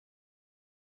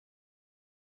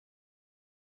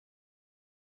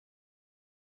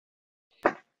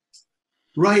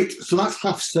Right, so that's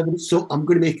 7:30. So I'm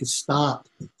going to make a start.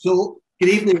 So good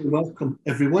evening and welcome,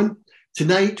 everyone.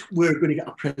 Tonight we're going to get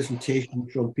a presentation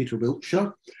from Peter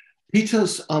Wiltshire.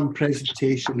 Peter's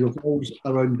presentation revolves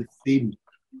around the theme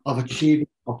of achieving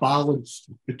a balance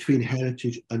between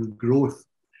heritage and growth.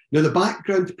 Now, the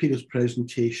background to Peter's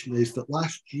presentation is that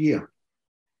last year,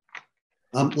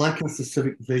 Lancaster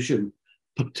Civic Vision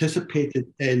participated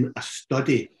in a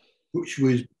study which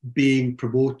was being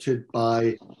promoted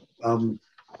by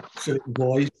Civic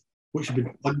Voice, which had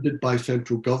been funded by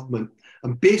central government.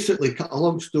 And basically, cut a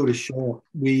long story short,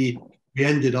 we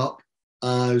ended up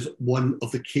as one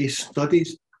of the case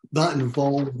studies. That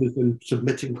involved us in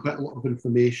submitting quite a lot of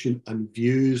information and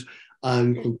views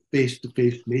and some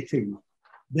face-to-face meetings.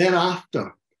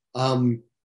 Thereafter,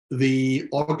 the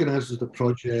organisers of the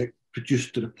project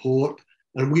produced a report,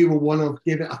 and we were one of,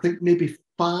 gave it, I think maybe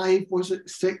 5, was it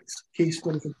 6 case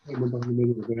studies? I can't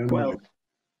remember. 12.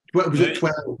 Was it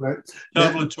 12, right?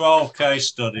 Total 12 case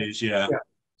studies, yeah.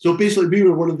 So basically, we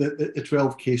were one of the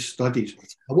 12 case studies.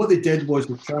 And what they did was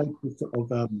they tried to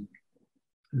sort of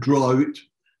draw out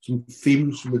some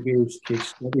themes from the various case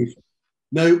studies.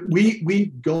 Now, we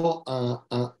got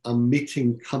a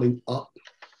meeting coming up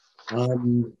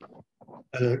in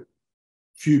a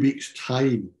few weeks'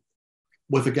 time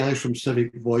with the guys from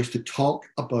Civic Voice to talk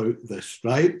about this,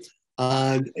 right?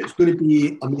 And it's going to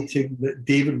be a meeting that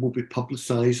David will be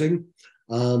publicising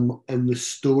in the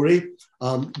story.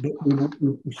 But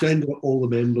we'll send out all the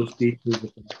members'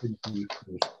 details.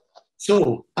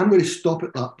 So I'm going to stop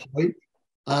at that point,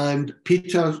 and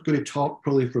Peter's going to talk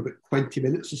probably for about 20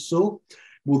 minutes or so.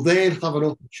 We'll then have an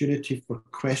opportunity for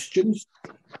questions,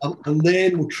 and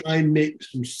then we'll try and make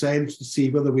some sense to see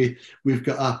whether we've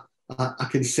got a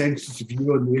consensus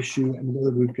view on the issue and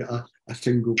whether we've got a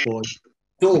single voice.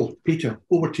 So, Peter,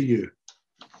 over to you.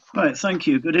 Right, thank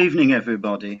you. Good evening,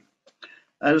 everybody.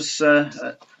 As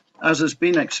has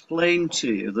been explained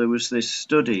to you, there was this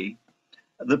study.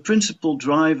 The principal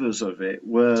drivers of it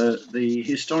were the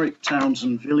Historic Towns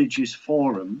and Villages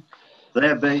Forum.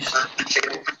 They're based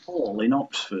in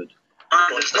Oxford.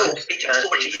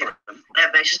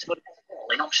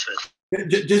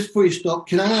 Just before you stop,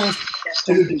 can I ask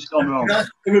everybody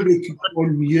to go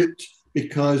on mute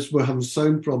because we're having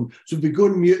sound problem? So if we go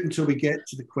on mute until we get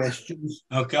to the questions.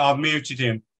 Okay, I've muted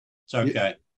him. It's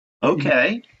okay.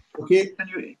 Okay. Okay.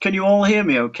 Can you all hear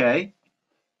me okay?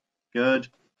 Good.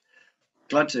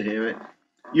 Glad to hear it.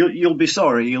 You'll be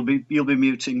sorry, you'll be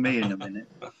muting me in a minute.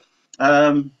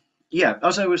 Yeah,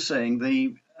 as I was saying,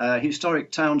 the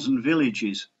Historic Towns and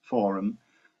Villages Forum,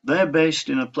 they're based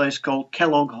in a place called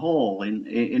Kellogg Hall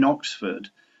in Oxford,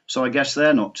 so I guess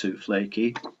they're not too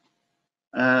flaky.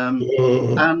 And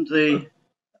the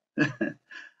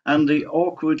and the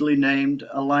awkwardly named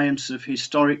Alliance of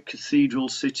Historic Cathedral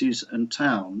Cities and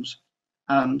Towns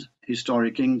and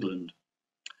Historic England.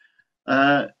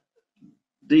 The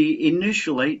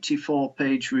initial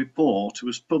 84-page report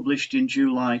was published in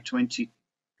July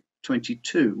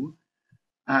 2022,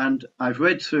 and I've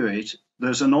read through it.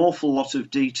 There's an awful lot of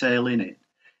detail in it.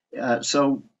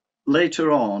 So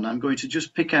later on, I'm going to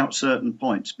just pick out certain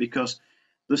points because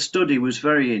the study was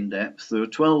very in-depth. There were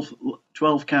 12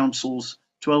 councils,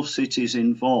 12 cities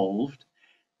involved,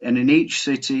 and in each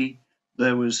city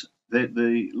there was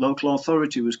the local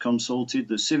authority was consulted,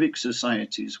 the civic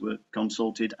societies were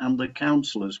consulted, and the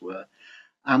councillors were,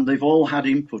 and they've all had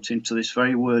input into this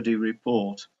very wordy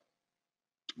report,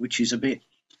 which is a bit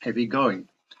heavy going.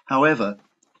 However,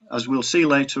 as we'll see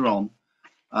later on,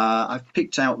 I've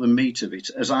picked out the meat of it,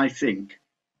 as I think.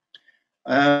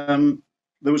 There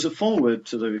was a foreword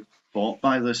to the report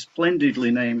by the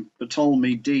splendidly named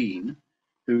Ptolemy Dean,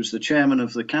 who's the chairman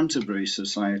of the Canterbury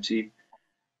Society,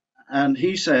 and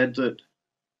he said that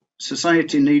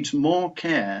society needs more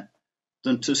care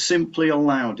than to simply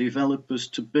allow developers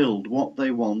to build what they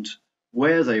want,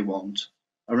 where they want,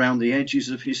 around the edges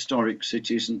of historic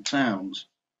cities and towns,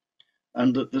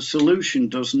 and that the solution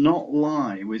does not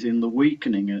lie within the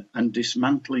weakening and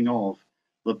dismantling of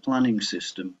the planning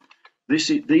system.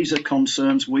 These are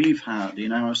concerns we've had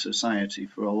in our society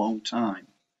for a long time.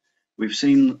 We've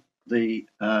seen the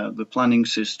planning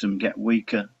system get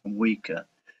weaker and weaker,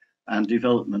 and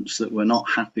developments that we're not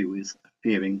happy with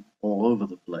appearing all over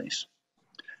the place.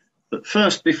 But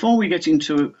first, before we get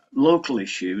into local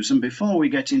issues and before we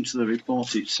get into the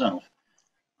report itself,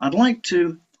 I'd like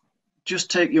to just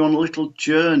take you on a little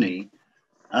journey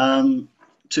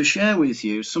to share with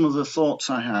you some of the thoughts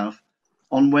I have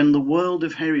on when the world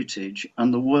of heritage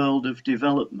and the world of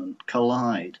development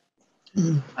collide.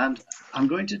 And I'm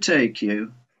going to take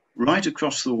you right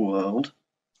across the world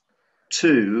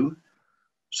to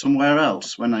somewhere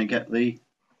else when I get the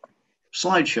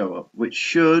slideshow up, which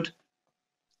should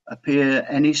appear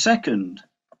any second.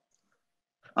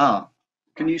 Ah,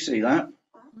 can you see that?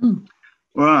 Mm.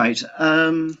 Right.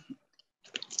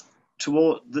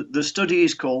 The study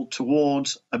is called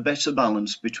Towards a Better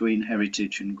Balance Between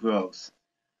Heritage and Growth.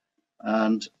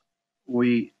 And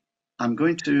I'm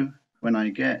going to, when I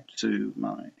get to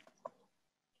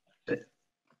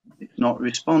it's not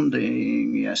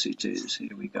responding. Yes, it is.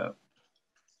 Here we go.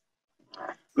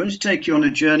 I'm going to take you on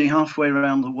a journey halfway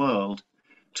around the world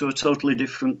to a totally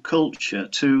different culture,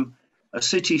 to a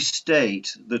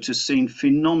city-state that has seen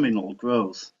phenomenal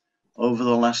growth over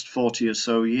the last 40 or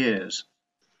so years.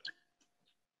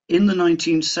 In the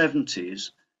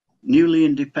 1970s, newly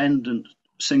independent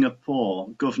Singapore,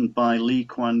 governed by Lee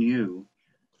Kuan Yew,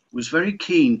 was very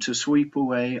keen to sweep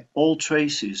away all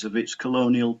traces of its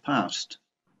colonial past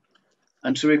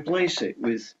and to replace it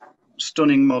with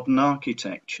stunning modern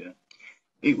architecture.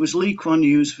 It was Lee Kuan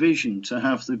Yew's vision to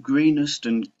have the greenest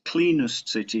and cleanest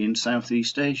city in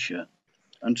Southeast Asia,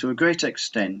 and to a great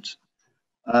extent,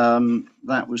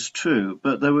 that was true.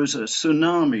 But there was a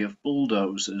tsunami of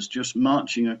bulldozers just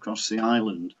marching across the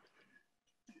island,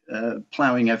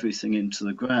 ploughing everything into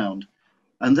the ground.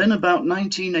 And then about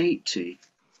 1980,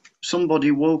 somebody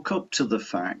woke up to the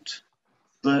fact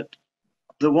that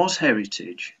there was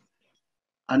heritage.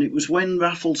 And it was when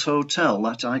Raffles Hotel,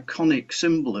 that iconic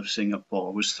symbol of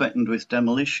Singapore, was threatened with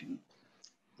demolition,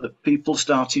 that people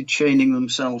started chaining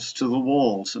themselves to the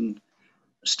walls and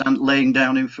laying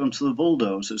down in front of the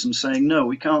bulldozers and saying, no,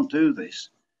 we can't do this.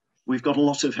 We've got a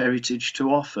lot of heritage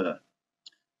to offer.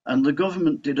 And the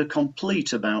government did a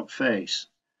complete about-face.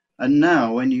 And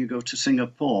now when you go to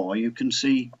Singapore, you can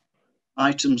see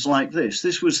items like this.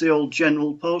 This was the old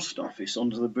General Post Office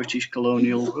under the British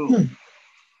colonial rule.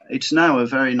 It's now a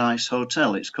very nice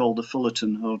hotel. It's called the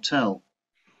Fullerton Hotel.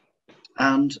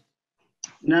 And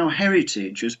now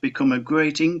heritage has become a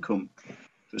great income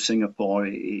for Singapore.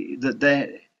 That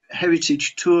their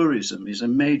heritage tourism is a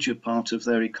major part of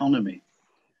their economy,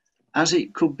 as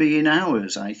it could be in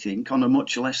ours, I think, on a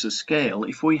much lesser scale,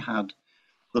 if we had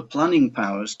the planning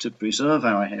powers to preserve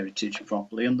our heritage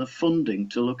properly and the funding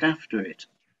to look after it,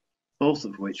 both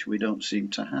of which we don't seem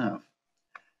to have.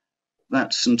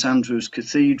 That's St Andrew's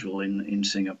Cathedral in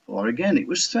Singapore. Again, it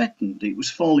was threatened. It was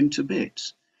falling to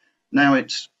bits. Now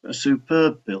it's a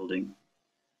superb building.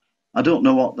 I don't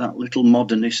know what that little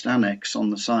modernist annex on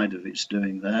the side of it's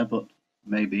doing there, but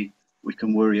maybe we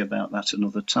can worry about that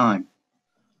another time.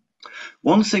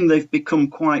 One thing they've become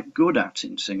quite good at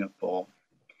in Singapore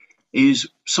is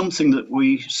something that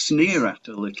we sneer at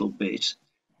a little bit,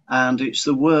 and it's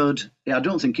the word, I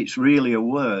don't think it's really a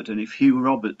word, and if Hugh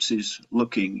Roberts is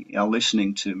looking or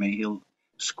listening to me, he'll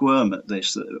squirm at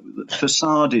this, that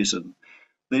facadism,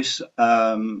 this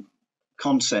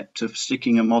concept of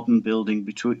sticking a modern building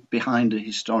behind a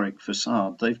historic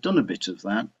facade. They've done a bit of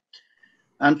that.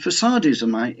 And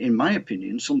facadism, in my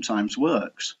opinion, sometimes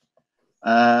works,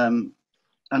 and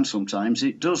sometimes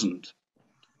it doesn't.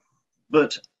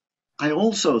 But I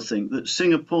also think that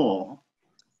Singapore,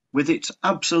 with its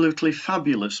absolutely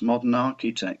fabulous modern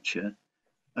architecture,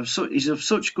 is of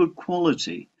such good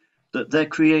quality that they're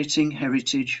creating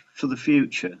heritage for the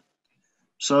future.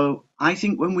 So I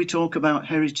think when we talk about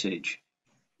heritage,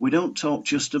 we don't talk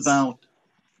just about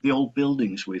the old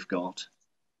buildings we've got.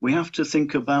 We have to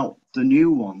think about the new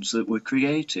ones that we're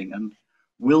creating, and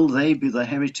will they be the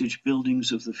heritage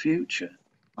buildings of the future?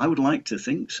 I would like to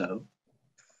think so.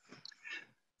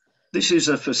 This is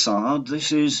a facade.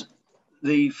 This is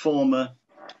the former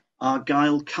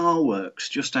Argyle Car Works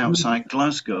just outside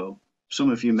Glasgow. Some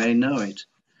of you may know it.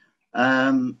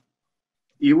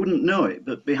 You wouldn't know it,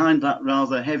 but behind that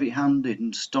rather heavy-handed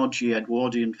and stodgy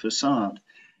Edwardian facade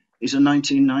is a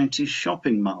 1990s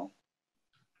shopping mall.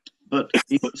 But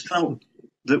it was felt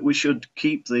that we should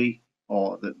keep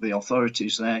that the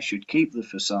authorities there should keep the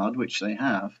facade, which they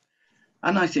have.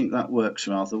 And I think that works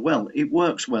rather well. It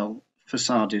works well,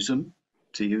 facadism,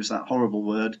 to use that horrible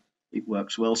word. It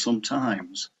works well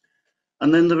sometimes.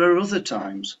 And then there are other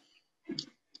times.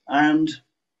 And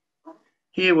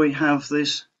here we have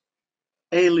this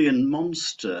alien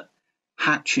monster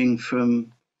hatching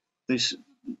from this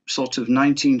sort of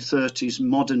 1930s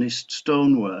modernist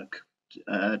stonework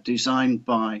designed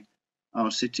by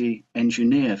our city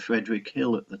engineer, Frederick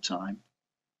Hill, at the time.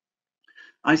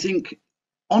 I think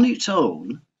on its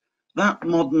own, that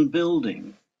modern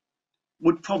building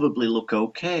would probably look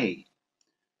okay.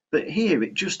 But here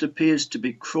it just appears to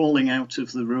be crawling out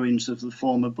of the ruins of the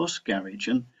former bus garage.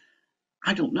 And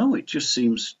I don't know, it just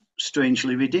seems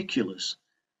strangely ridiculous.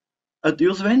 At the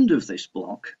other end of this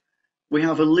block, we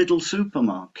have a little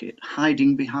supermarket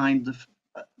hiding behind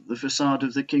the facade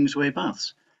of the Kingsway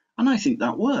Baths. And I think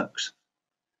that works.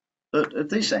 But at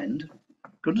this end,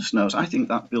 goodness knows, I think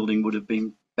that building would have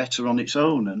been better on its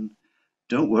own, and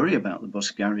don't worry about the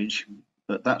bus garage,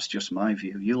 but that's just my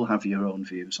view. You'll have your own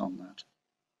views on that.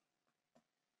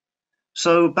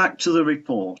 So back to the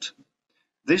report.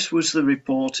 This was the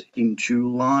report in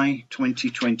July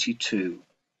 2022.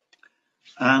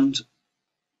 And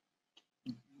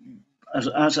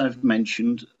as I've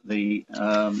mentioned, the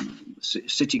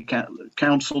city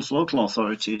councils, local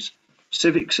authorities,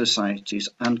 civic societies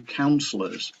and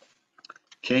councillors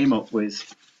came up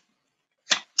with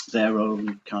their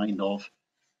own kind of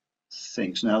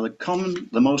things. Now, the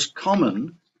most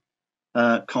common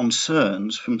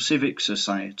concerns from civic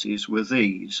societies were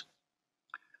these.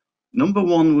 Number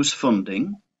one was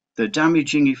funding, the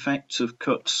damaging effects of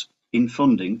cuts in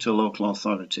funding to local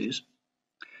authorities.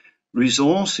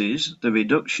 Resources, the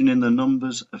reduction in the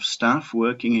numbers of staff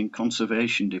working in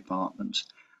conservation departments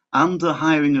and the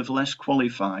hiring of less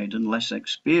qualified and less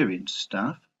experienced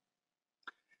staff.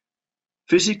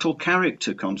 Physical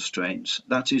character constraints,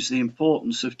 that is the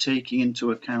importance of taking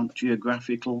into account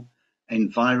geographical,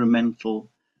 environmental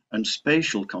and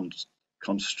spatial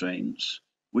constraints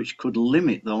which could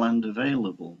limit the land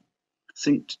available.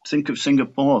 Think of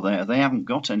Singapore there, they haven't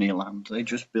got any land, they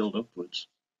just build upwards.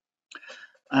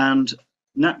 And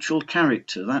natural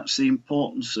character, that's the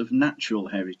importance of natural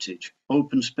heritage,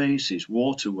 open spaces,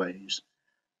 waterways,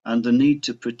 and the need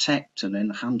to protect and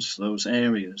enhance those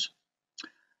areas.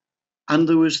 And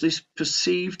there was this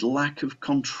perceived lack of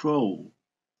control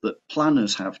that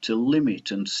planners have to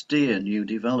limit and steer new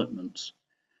developments.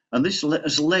 And this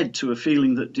has led to a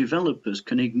feeling that developers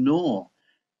can ignore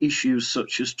issues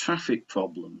such as traffic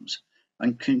problems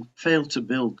and can fail to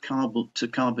build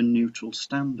carbon neutral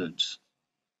standards.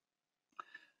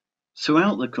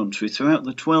 Throughout the country, throughout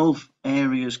the 12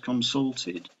 areas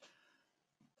consulted,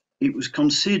 it was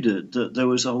considered that there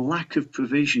was a lack of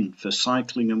provision for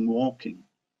cycling and walking,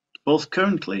 both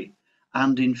currently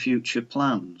and in future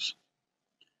plans.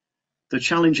 The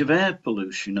challenge of air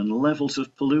pollution and levels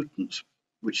of pollutants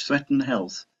which threaten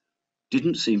health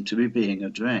didn't seem to be being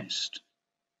addressed.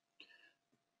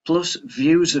 Plus,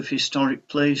 views of historic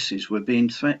places were being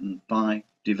threatened by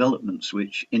developments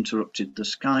which interrupted the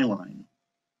skyline.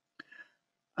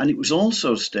 And it was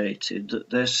also stated that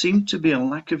there seemed to be a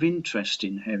lack of interest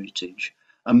in heritage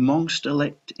amongst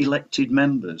elected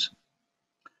members,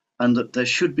 and that there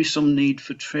should be some need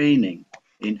for training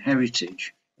in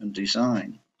heritage and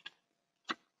design.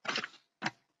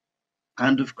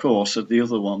 And of course, the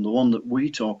other one, the one that we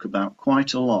talk about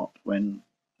quite a lot when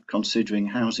considering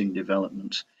housing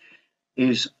developments,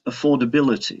 is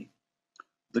affordability.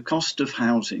 The cost of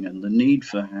housing and the need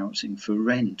for housing for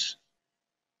rent,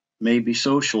 maybe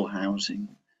social housing,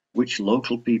 which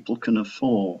local people can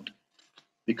afford.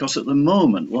 Because at the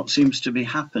moment, what seems to be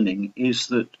happening is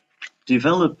that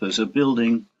developers are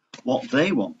building what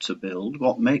they want to build,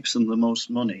 what makes them the most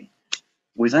money,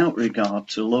 without regard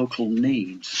to local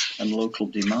needs and local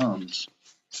demands.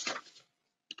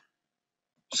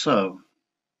 So,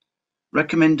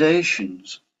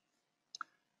 recommendations.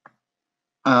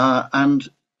 And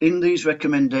in these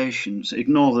recommendations,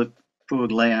 ignore the poor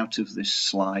layout of this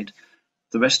slide,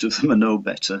 the rest of them are no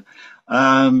better.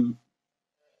 The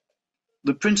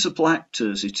principal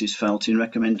actors, it is felt in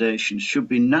recommendations, should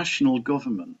be national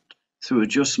government through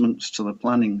adjustments to the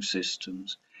planning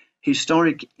systems,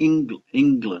 historic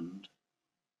England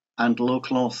and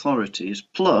local authorities,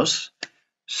 plus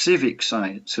civic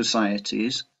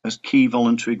societies as key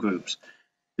voluntary groups.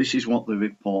 This is what the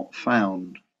report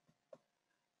found.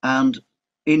 And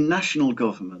in national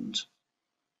government,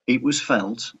 it was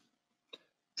felt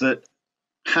that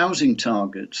housing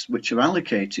targets which are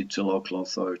allocated to local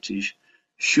authorities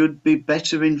should be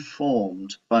better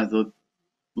informed by the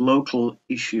local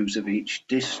issues of each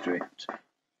district.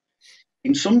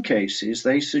 In some cases,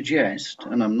 they suggest,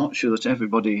 and I'm not sure that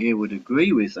everybody here would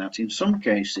agree with that, in some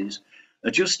cases,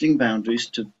 adjusting boundaries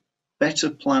to better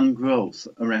plan growth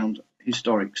around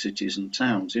historic cities and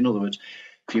towns. In other words,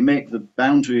 if you make the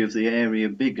boundary of the area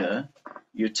bigger,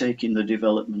 you're taking the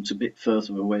development a bit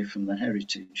further away from the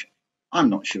heritage.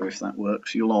 I'm not sure if that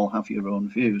works. You'll all have your own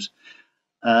views.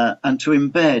 And to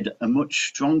embed a much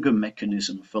stronger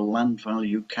mechanism for land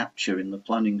value capture in the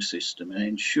planning system and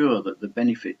ensure that the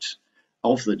benefits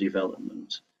of the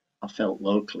development are felt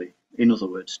locally. In other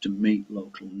words, to meet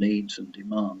local needs and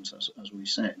demands, as we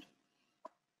said.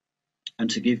 And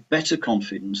to give better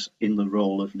confidence in the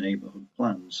role of neighbourhood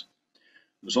plans.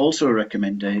 There's also a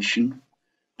recommendation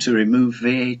to remove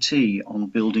VAT on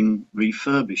building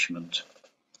refurbishment.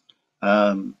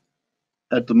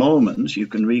 At the moment, you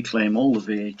can reclaim all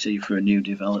the VAT for a new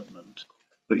development,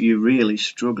 but you really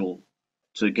struggle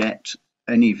to get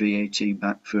any VAT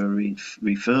back for a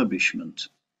refurbishment.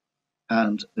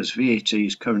 And as VAT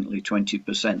is currently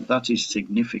 20%, that is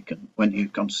significant when you're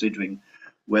considering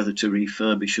whether to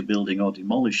refurbish a building or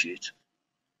demolish it.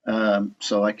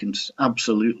 So I can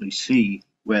absolutely see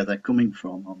where they're coming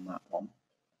from on that one.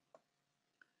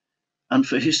 And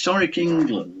for Historic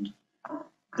England,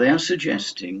 they are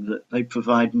suggesting that they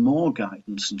provide more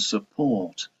guidance and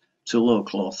support to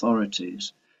local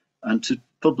authorities and to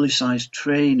publicise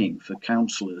training for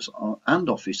councillors and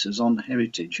officers on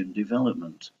heritage and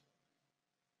development,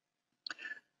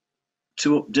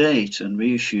 to update and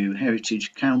reissue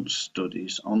heritage count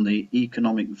studies on the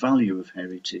economic value of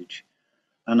heritage.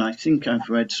 And I think I've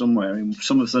read somewhere in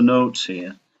some of the notes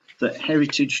here that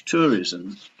heritage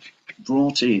tourism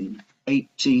brought in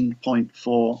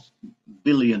 £18.4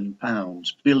 billion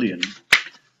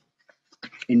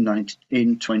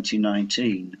in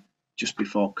 2019, just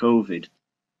before COVID.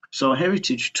 So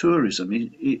heritage tourism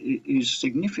is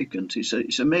significant.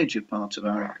 It's a major part of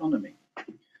our economy.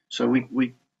 So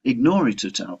we ignore it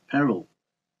at our peril.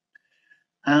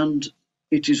 And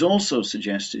it is also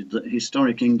suggested that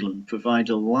Historic England provide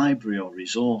a library or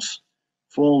resource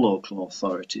for local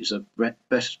authorities of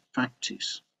best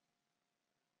practice,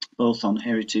 both on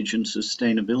heritage and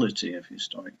sustainability of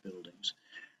historic buildings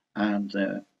and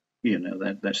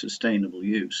their sustainable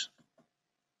use.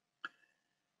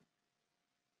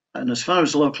 And as far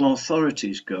as local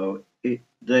authorities go,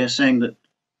 they're saying that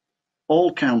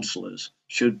all councillors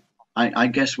should, I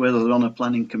guess whether they're on a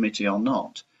planning committee or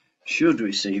not, should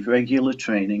receive regular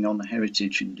training on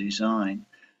heritage and design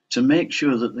to make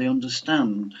sure that they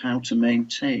understand how to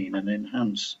maintain and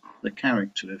enhance the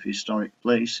character of historic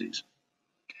places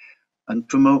and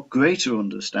promote greater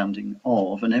understanding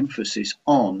of and emphasis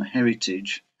on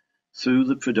heritage through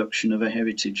the production of a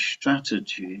heritage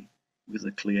strategy with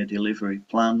a clear delivery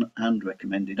plan and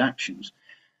recommended actions.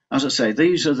 As I say,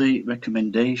 these are the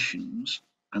recommendations,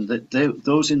 and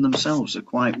those in themselves are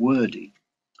quite wordy,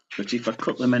 but if I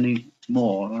cut them any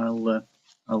more,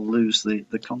 I'll lose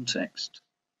the context.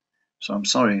 So I'm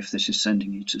sorry if this is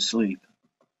sending you to sleep.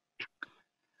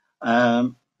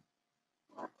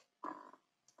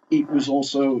 It was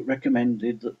also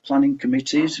recommended that planning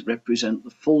committees represent the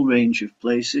full range of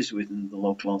places within the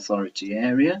local authority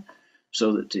area,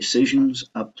 so that decisions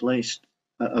are placed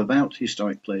about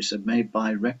historic places are made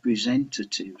by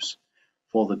representatives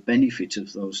for the benefit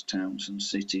of those towns and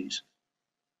cities.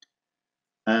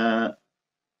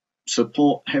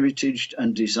 Support heritage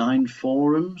and design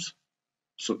forums,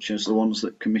 such as the ones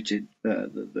that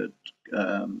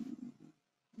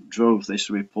drove this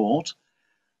report.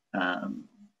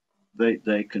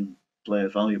 They can play a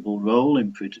valuable role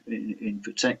in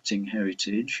protecting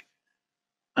heritage,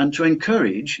 and to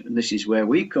encourage, and this is where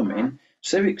we come in,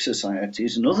 civic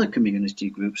societies and other community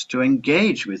groups to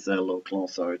engage with their local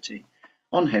authority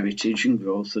on heritage and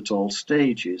growth at all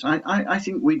stages. I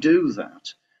think we do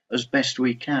that as best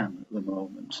we can at the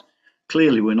moment.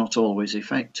 Clearly we're not always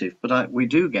effective, but we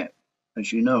do get,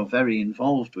 as you know, very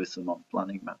involved with them on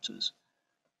planning matters.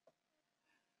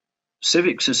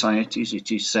 Civic societies,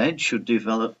 it is said, should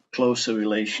develop closer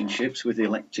relationships with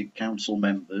elected council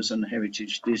members and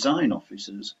heritage design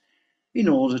officers in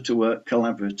order to work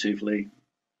collaboratively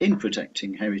in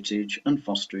protecting heritage and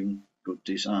fostering good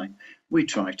design. We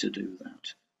try to do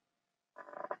that.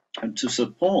 And to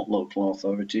support local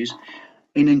authorities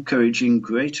in encouraging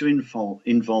greater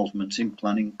involvement in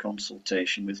planning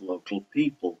consultation with local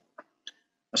people,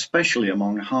 especially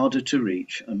among harder to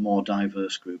reach and more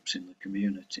diverse groups in the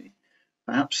community.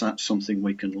 Perhaps that's something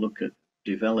we can look at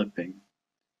developing.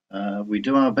 We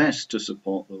do our best to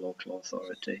support the local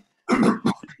authority. A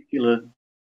particular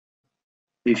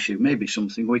issue may be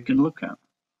something we can look at.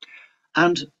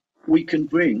 And we can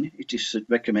bring, it is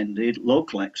recommended,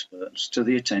 local experts to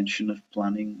the attention of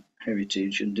planning,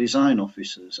 heritage and design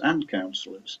officers and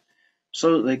councillors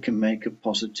so that they can make a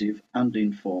positive and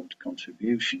informed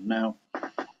contribution. Now,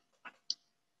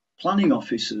 planning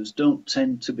officers don't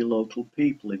tend to be local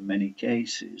people in many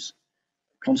cases.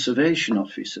 Conservation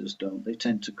officers don't, they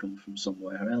tend to come from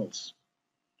somewhere else.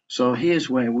 So here's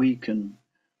where we can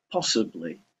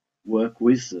possibly work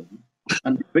with them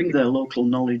and bring their local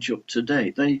knowledge up to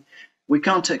date. We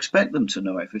can't expect them to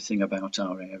know everything about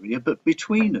our area, but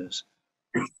between us,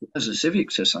 as a civic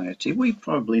society, we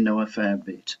probably know a fair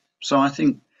bit. So I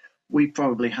think we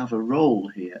probably have a role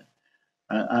here.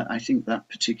 I think that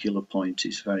particular point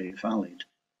is very valid.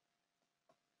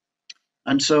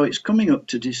 And so it's coming up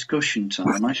to discussion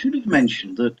time. I should have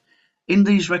mentioned that in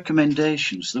these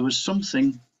recommendations, there was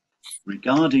something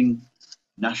regarding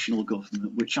national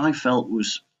government which I felt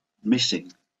was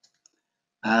missing.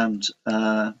 And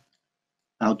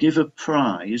I'll give a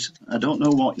prize, I don't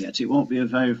know what yet, it won't be a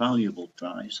very valuable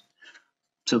prize,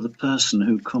 to the person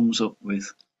who comes up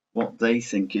with what they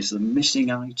think is the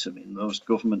missing item in those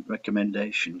government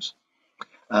recommendations.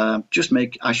 I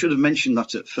should have mentioned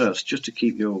that at first, just to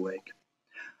keep you awake.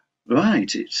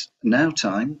 Right, it's now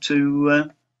time to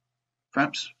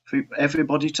perhaps for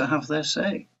everybody to have their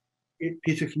say.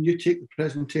 Peter, can you take the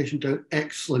presentation down?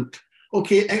 Excellent.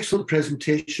 Okay, excellent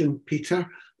presentation, Peter.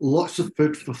 Lots of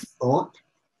food for thought.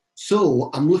 So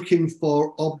I'm looking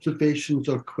for observations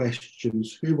or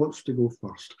questions. Who wants to go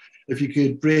first? If you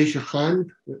could raise your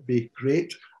hand, that'd be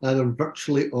great, either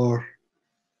virtually or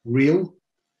real.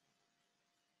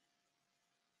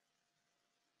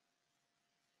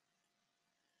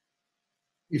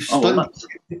 You've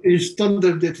stunned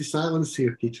their dirty silence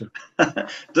here, Peter.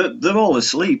 They're all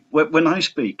asleep. When I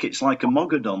speak, it's like a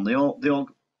Mogadon. They all.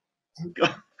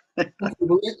 Okay,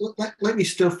 well, let me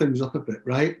stir things up a bit,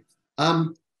 right? I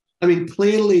mean,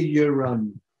 clearly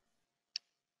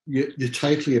the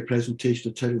title of your presentation,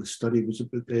 the title of the study was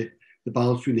about the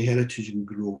balance between the heritage and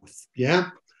growth. Yeah.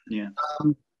 Yeah.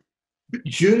 But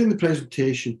during the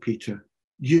presentation, Peter,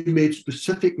 you made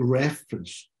specific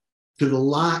reference to the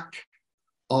lack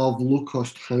of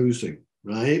low-cost housing,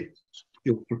 right,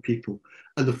 for people,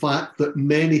 and the fact that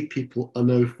many people are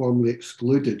now formally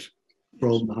excluded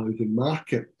from the housing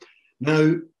market.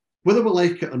 Now, whether we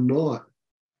like it or not,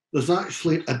 there's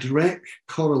actually a direct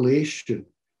correlation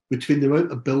between the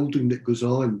amount of building that goes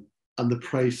on and the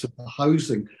price of the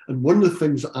housing. And one of the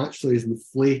things that actually has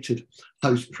inflated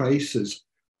house prices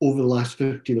over the last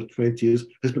 15 or 20 years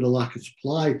has been a lack of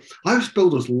supply. House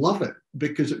builders love it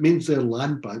because it means their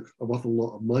land banks are worth a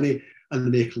lot of money and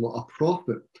they make a lot of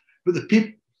profit. But the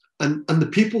people and the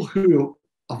people who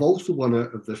have also won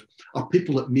out of this are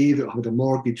people like me that have had a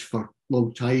mortgage for a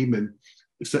long time and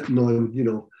sitting on,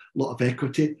 a lot of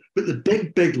equity. But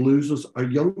the big losers are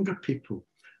younger people.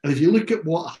 And if you look at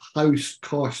what a house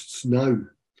costs now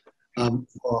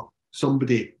for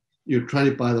somebody you're trying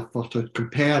to buy the first house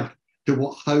compared to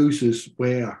what houses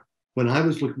were when I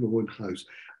was looking at my own house.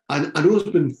 And I know there's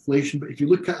been inflation, but if you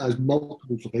look at it as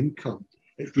multiples of income,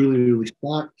 it's really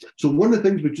stark. So one of the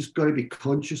things we've just got to be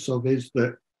conscious of is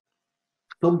that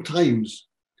sometimes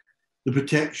the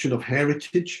protection of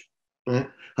heritage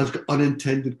has got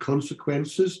unintended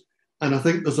consequences. And I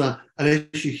think there's an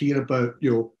issue here about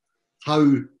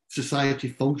how society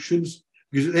functions,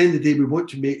 because at the end of the day, we want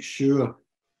to make sure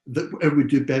that whatever we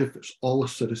do benefits all our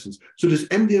citizens. So does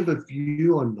anybody have a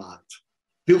view on that?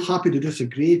 Feel happy to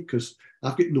disagree, because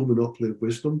I've got no monopoly of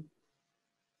wisdom.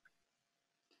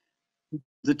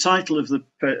 The title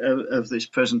of this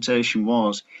presentation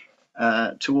was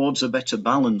Towards a Better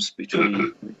Balance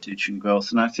Between Heritage and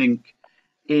Growth. And I think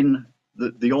in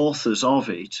the authors of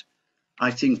it, I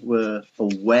think were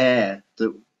aware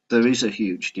that there is a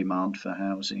huge demand for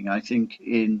housing. I think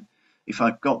if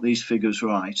I've got these figures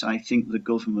right, I think the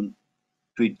government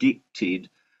predicted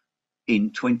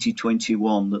in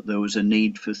 2021 that there was a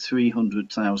need for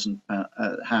 300,000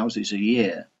 houses a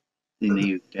year in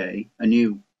the UK,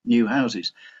 new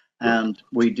houses. And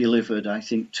we delivered, I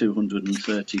think,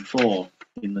 234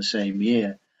 in the same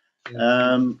year.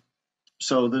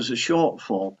 So there's a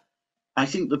shortfall. I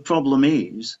think the problem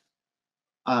is,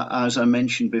 as I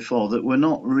mentioned before, that we're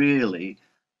not really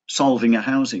solving a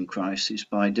housing crisis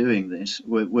by doing this.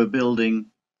 We're building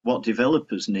what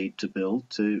developers need to build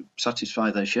to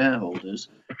satisfy their shareholders,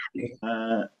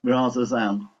 rather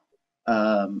than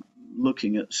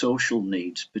looking at social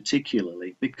needs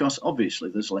particularly, because obviously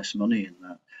there's less money in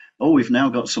that. Oh, we've now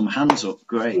got some hands up.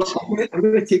 Great. Well, I'm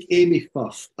going to take Amy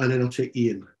first, and then I'll take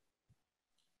Ian.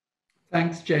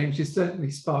 Thanks, James. You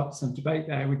certainly sparked some debate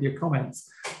there with your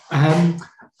comments.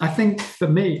 I think for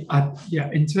me,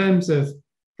 in terms of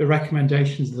the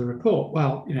recommendations of the report,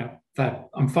 well,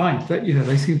 I'm fine. That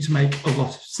they seem to make a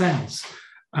lot of sense.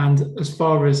 And as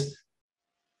far as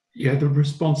the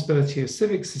responsibility of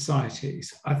civic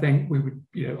societies, I think we would,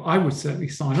 I would certainly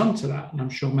sign on to that, and I'm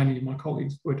sure many of my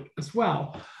colleagues would as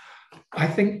well. I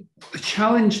think the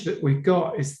challenge that we've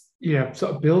got is,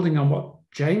 sort of building on what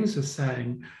James was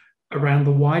saying around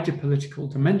the wider political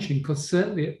dimension, because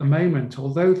certainly at the moment,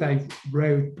 although they've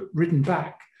ridden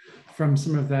back from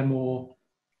some of their more,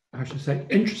 I should say,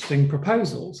 interesting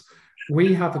proposals,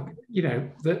 we have,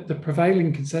 the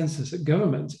prevailing consensus at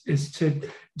government is to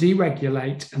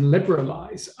deregulate and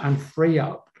liberalise and free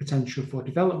up potential for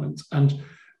development. And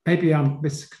maybe I'm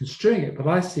misconstruing it, but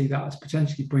I see that as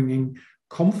potentially bringing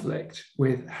conflict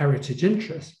with heritage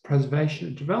interests, preservation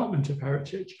and development of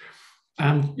heritage.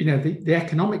 And the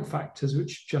economic factors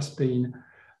which have just been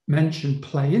mentioned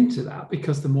play into that,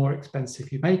 because the more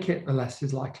expensive you make it, the less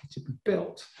is likely to be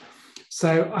built.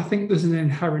 So I think there's an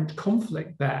inherent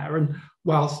conflict there. And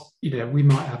whilst we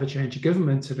might have a change of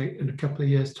government in a couple of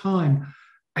years' time,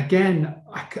 again,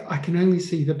 I can only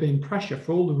see there being pressure,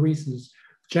 for all the reasons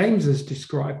James has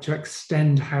described, to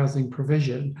extend housing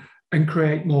provision and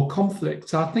create more conflict.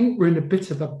 So I think we're in a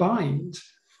bit of a bind,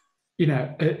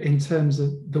 in terms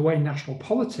of the way national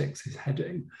politics is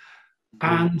heading.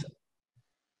 And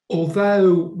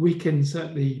although we can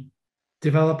certainly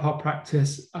develop our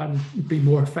practice and be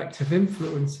more effective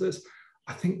influencers,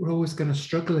 I think we're always going to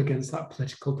struggle against that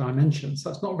political dimension. So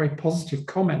that's not a very positive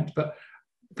comment, but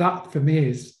that for me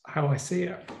is how I see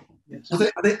it. Yes. I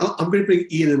think I'm going to bring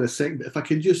Ian in a second, but if I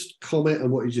can just comment on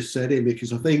what you just said, Amy,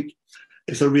 because I think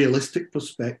it's a realistic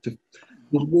perspective.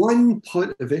 The one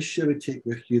point of issue I would take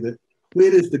with you, that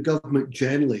whereas the government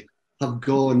generally have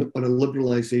gone on a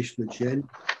liberalisation agenda,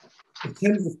 in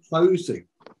terms of housing,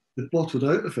 they've bottled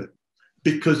out of it,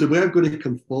 because they were going to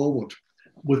come forward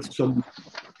with some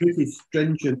pretty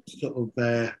stringent sort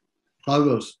of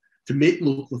powers to make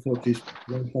local authorities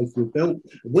learn how to build.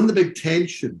 And one of the big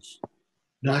tensions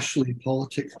nationally in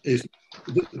politics is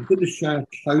that within the shire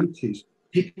counties,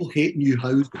 people hate new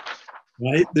housing,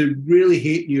 right? They really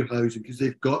hate new housing because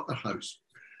they've got their house.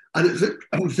 And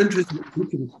it's interesting what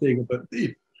Peter was saying about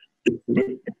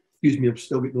excuse me, I'm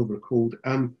still getting over a cold.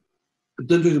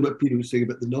 It's interesting what Peter was saying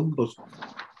about the numbers.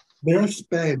 I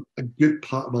spent a good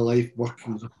part of my life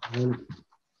working as a parliament.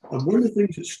 And one of the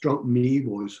things that struck me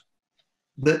was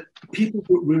that people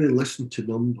don't really listen to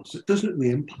numbers. It doesn't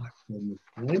really impact on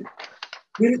them, right?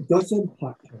 Where it does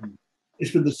impact on them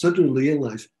is when they suddenly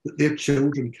realise that their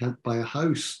children can't buy a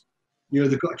house.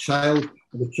 They've got a child,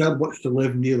 and the child wants to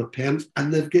live near their parents,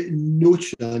 and they've got no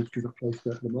chance because they're priced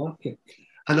out of the market.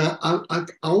 And I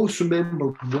always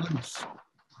remember once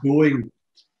going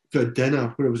to a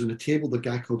dinner where I was on a table with a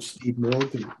guy called Steve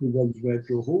Morgan, who runs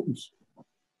Redrow Homes.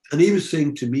 And he was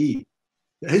saying to me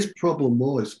that his problem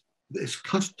was that his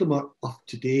customer of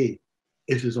today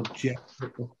is his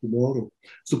objective of tomorrow.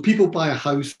 So people buy a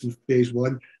house in phase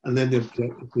one, and then the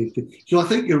objective phase two. So I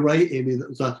think you're right, Amy,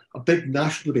 that there's a big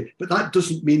national debate, but that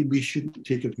doesn't mean we shouldn't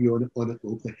take a view on it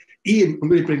locally. Ian, I'm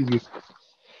going to bring you.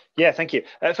 Yeah, thank you.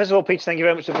 First of all, Peter, thank you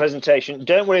very much for the presentation.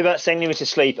 Don't worry about sending me to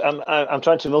sleep. I'm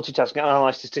trying to multitask and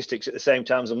analyse statistics at the same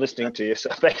time as I'm listening to you. So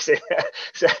basically,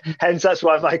 hence that's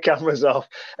why my camera's off.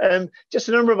 Just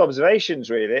a number of observations,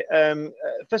 really.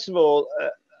 First of all,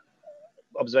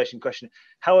 observation question: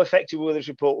 how effective will this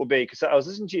report will be? Because I was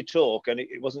listening to your talk, and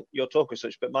it wasn't your talk as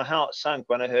such, but my heart sank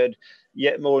when I heard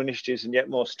yet more initiatives and yet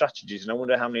more strategies, and I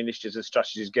wonder how many initiatives and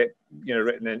strategies get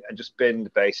written and just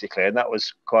binned, basically. And that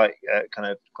was quite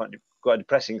quite a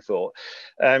depressing thought.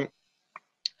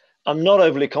 I'm not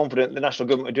overly confident the national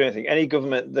government will do anything. Any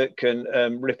government that can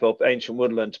rip up ancient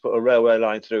woodland to put a railway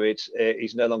line through it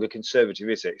is no longer conservative,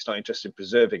 is it? It's not interested in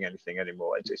preserving anything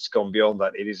anymore. It's gone beyond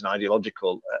that. It is an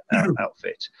ideological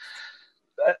outfit.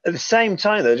 At the same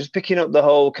time, though, just picking up the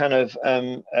whole kind of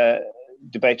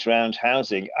debate around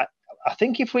housing, I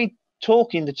think if we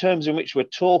talk in the terms in which we're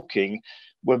talking,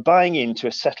 we're buying into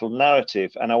a settled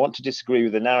narrative, and I want to disagree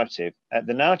with the narrative.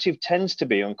 The narrative tends to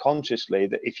be unconsciously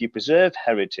that if you preserve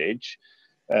heritage,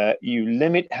 you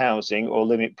limit housing or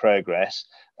limit progress,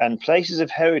 and places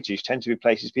of heritage tend to be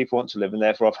places people want to live and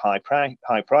therefore have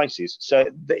high prices. So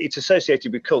it's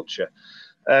associated with culture.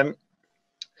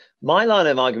 My line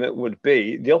of argument would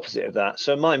be the opposite of that.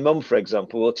 So my mum, for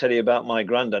example, will tell you about my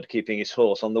granddad keeping his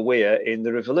horse on the weir in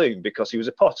the River Loon because he was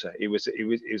a potter. He was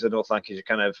a North Lancashire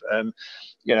kind of,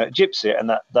 gypsy,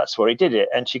 and that's where he did it.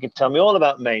 And she can tell me all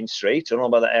about Main Street and all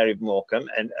about that area of Morecambe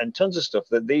and tons of stuff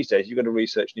that these days you've got to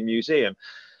research in a museum.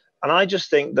 And I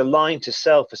just think the line to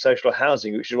sell for social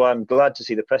housing, which is why I'm glad to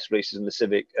see the press releases in the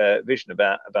Civic Vision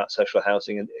about social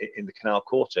housing in the Canal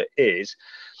Quarter, is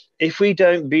if we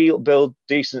don't build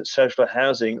decent social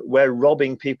housing, we're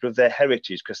robbing people of their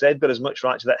heritage because they've got as much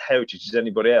right to that heritage as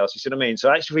anybody else. You see what I mean?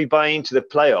 So actually, if we buy into the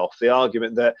playoff, the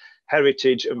argument that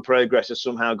heritage and progress have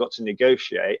somehow got to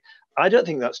negotiate, I don't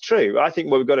think that's true. I think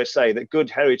we've got to say that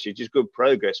good heritage is good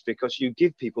progress because you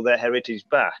give people their heritage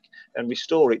back and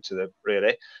restore it to them,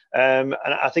 really. And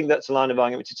I think that's a line of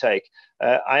argument to take.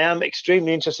 I am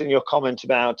extremely interested in your comment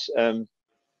about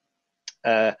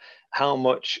how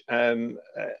much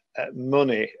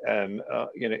money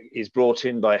is brought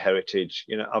in by heritage.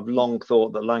 I've long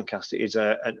thought that Lancaster is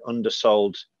an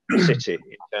undersold city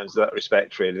in terms of that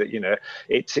respect, really. That, you know,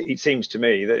 it seems to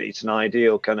me that it's an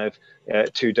ideal kind of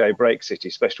 2-day break city,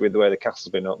 especially with the way the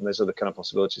castle's been up, and there's other kind of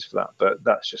possibilities for that. But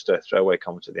that's just a throwaway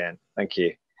comment at the end. Thank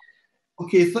you.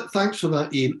 Okay, thanks for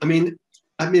that, Ian. I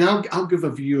mean, I'll give a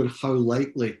view on how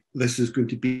likely this is going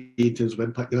to be in terms of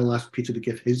impact, and I'll ask Peter to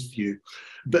give his view.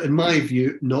 But in my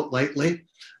view, not likely.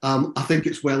 I think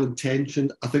it's well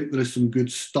intentioned. I think there is some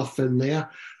good stuff in there,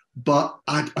 but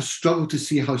I struggle to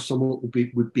see how some of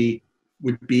it would be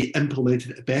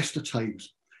implemented at the best of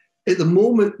times. At the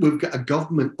moment, we've got a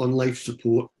government on life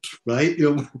support, right?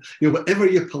 You know, whatever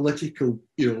your political,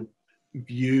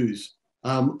 views.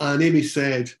 And Amy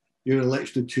said, an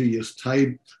election in 2 years'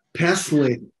 time.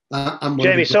 Personally, I'm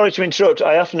Jamie, sorry to interrupt.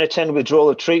 I often attend withdrawal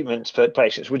of treatment for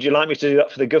patients. Would you like me to do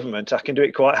that for the government? I can do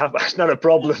it quite happy. It's not a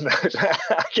problem. I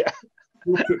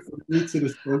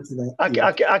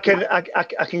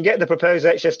can get the proposed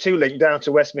HS2 link down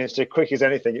to Westminster quick as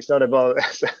anything. It's not a bother.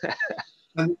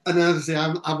 and as I say,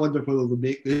 I wonder whether they'll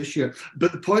make this year.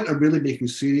 But the point I'm really making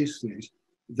seriously is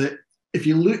that if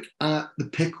you look at the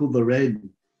pickle they're in,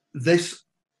 this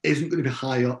isn't going to be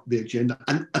high up the agenda.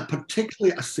 And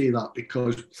particularly I say that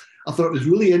because I thought it was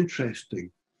really interesting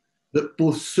that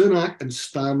both Sunak and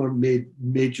Stammer made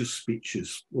major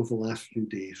speeches over the last few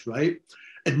days, right?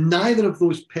 And neither of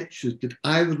those pitches did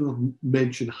either of them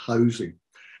mention housing.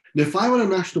 Now, if I were a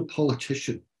national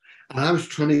politician and I was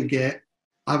trying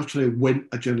to win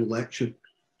a general election,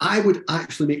 I would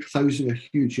actually make housing a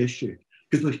huge issue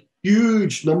because there's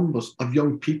huge numbers of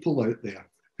young people out there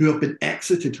who have been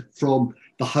exited from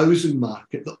the housing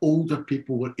market that older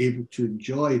people were able to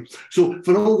enjoy. So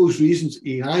for all those reasons,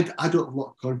 Ian, I don't have a lot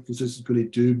of confidence this is going to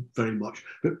do very much.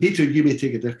 But Peter, you may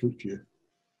take a different view.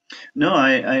 No,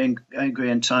 I agree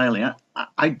entirely.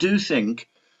 I do think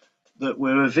that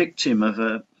we're a victim of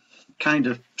a kind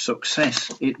of success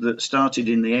that started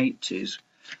in the 80s,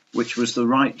 which was the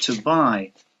right to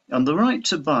buy. And the right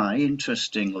to buy,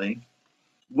 interestingly,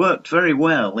 worked very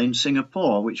well in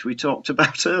Singapore, which we talked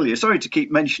about earlier. Sorry to keep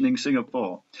mentioning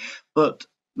Singapore, but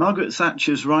Margaret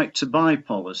Thatcher's right to buy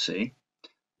policy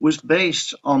was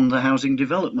based on the Housing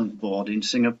Development Board in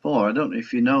Singapore. I don't know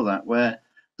if you know that, where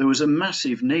there was a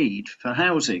massive need for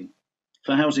housing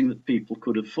that people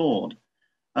could afford.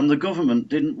 And the government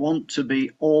didn't want to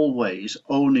be always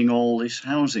owning all this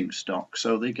housing stock,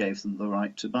 so they gave them the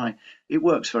right to buy. It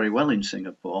works very well in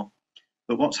Singapore.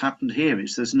 But what's happened here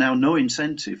is there's now no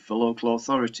incentive for local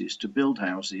authorities to build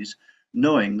houses,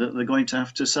 knowing that they're going to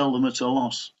have to sell them at a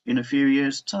loss in a few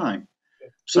years' time.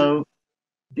 So,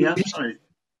 yeah, sorry.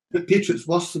 But Peter, it's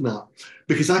worse than that,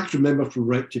 because I can remember when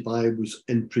Right to Buy was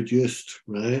introduced,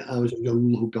 right? I was a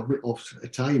young local government officer at the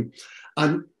time.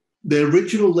 And the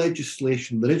original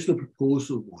legislation, the original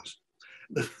proposal was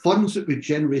the funds that were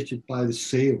generated by the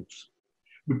sales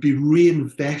would be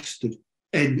reinvested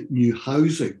in new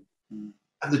housing.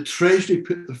 And the Treasury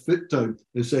put their foot down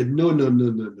and said, no,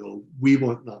 we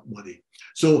want that money.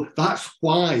 So that's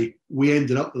why we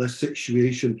ended up with a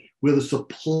situation where the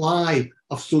supply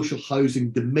of social housing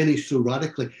diminished so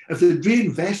radically. If they'd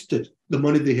reinvested the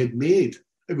money they had made,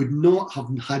 it would not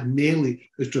have had nearly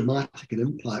as dramatic an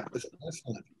impact as it has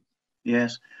had.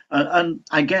 Yes, and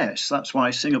I guess that's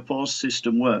why Singapore's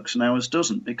system works and ours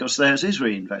doesn't, because theirs is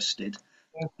reinvested.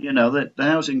 You know, the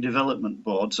housing development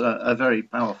boards are very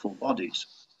powerful bodies.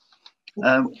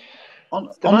 There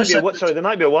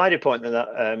might be a wider point than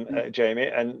that, Jamie,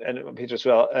 and Peter as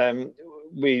well.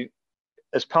 We,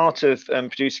 as part of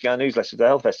producing our newsletter, the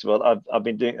Health Festival, I've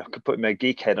been putting my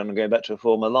geek head on and going back to a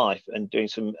former life and doing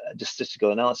some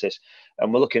statistical analysis.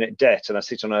 And we're looking at debt, and I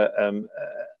sit on a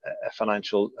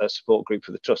financial support group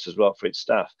for the trust as well for its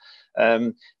staff.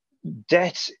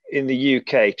 Debt in the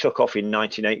UK took off in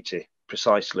 1980.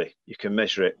 Precisely, you can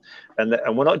measure it,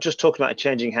 and we're not just talking about a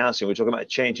changing housing, we're talking about a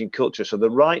changing culture. So the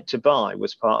right to buy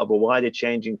was part of a wider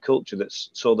changing culture that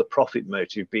saw the profit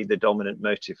motive be the dominant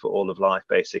motive for all of life,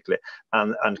 basically,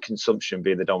 and consumption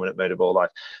be the dominant mode of all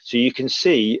life. So you can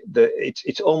see that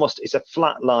it's a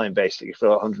flat line basically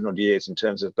for 100 odd years in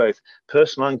terms of both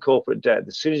personal and corporate debt.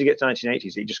 As soon as you get to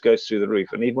 1980s, it just goes through the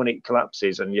roof, and even when it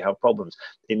collapses and you have problems,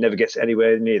 it never gets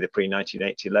anywhere near the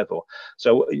pre-1980 level.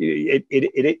 So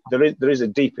there is a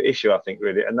deeper issue, I think,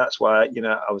 really, and that's why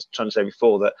I was trying to say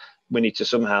before that we need to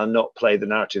somehow not play the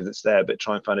narrative that's there, but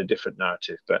try and find a different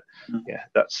narrative. But yeah,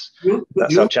 that's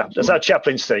how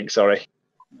chaplains think. Sorry.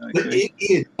 But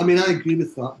Ian, I mean, I agree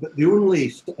with that. But the only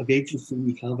sort of agency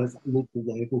we have is at local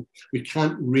level. We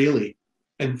can't really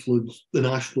influence the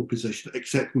national position,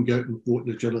 except we go out and vote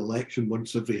in a general election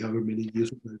once every however many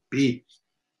years it might be.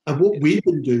 And what we've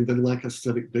been doing in Lancaster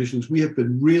Civic Vision is we have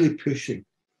been really pushing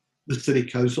the City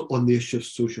Council on the issue of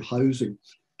social housing.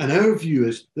 And our view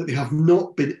is that they have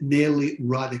not been nearly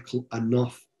radical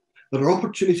enough. There are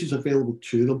opportunities available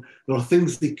to them. There are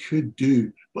things they could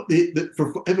do, but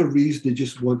for whatever reason, they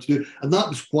just want to do. And that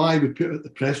was why we put out the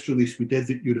press release we did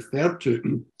that you referred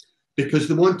to, because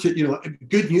they wanted,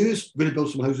 good news, we're going to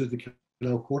build some houses in the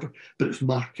Canal Quarter, but it's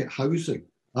market housing.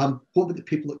 What about the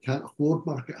people that can't afford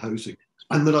market housing?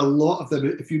 And there are a lot of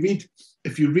them. If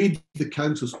you read the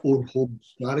council's own home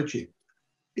strategy,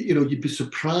 you'd be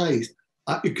surprised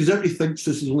because everybody thinks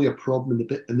this is only a problem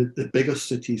in the bigger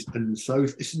cities in the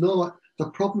south. It's not. It's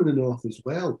a problem in the north as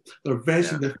well. There are very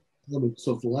significant elements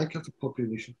of the Lancaster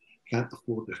population can't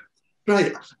afford it.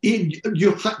 Right, Ian, could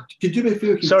you do me a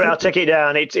favor? Sorry, I'll take it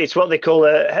down. It's what they call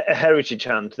a heritage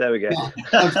hand. There we go.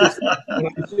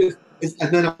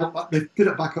 And then I'll put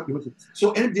it back up.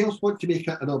 So anybody else want to make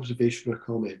an observation or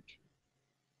comment?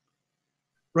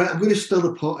 Right, I'm going to stir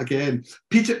the pot again.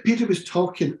 Peter was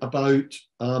talking about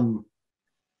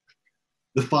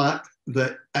the fact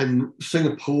that in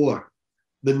Singapore,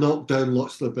 they knocked down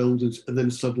lots of their buildings and then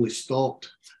suddenly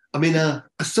stopped. I mean, a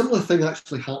similar thing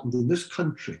actually happened in this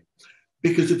country.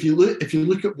 Because if you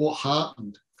look at what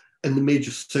happened in the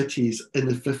major cities in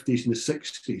the 50s and the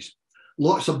 60s,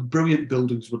 lots of brilliant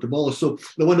buildings were demolished. So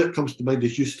the one that comes to mind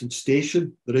is Euston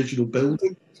Station, the original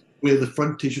building, where the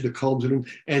frontage of the columns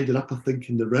ended up, I think,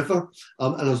 in the river.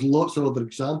 And there's lots of other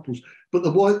examples. But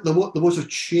there was a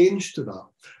change to that.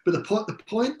 But the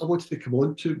point I wanted to come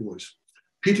on to was,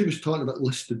 Peter was talking about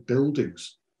listed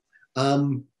buildings.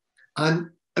 And I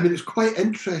mean, it's quite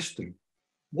interesting.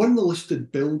 One of the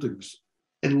listed buildings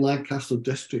in Lancaster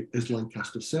District is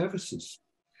Lancaster Services.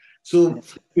 So,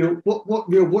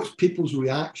 what's people's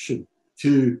reaction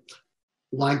to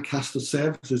Lancaster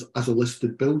Services as a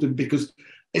listed building? Because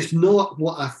it's not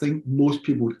what I think most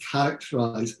people would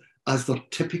characterise as their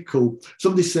typical.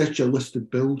 Somebody says to you a listed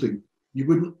building, you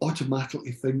wouldn't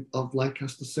automatically think of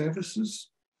Lancaster Services.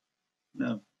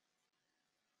 No,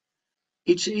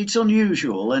 it's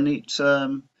unusual, and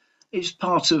it's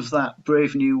part of that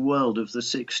brave new world of the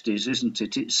 60s, isn't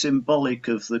it? It's symbolic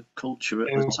of the culture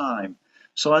at the time.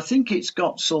 So I think it's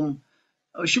got some,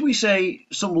 should we say,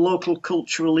 some local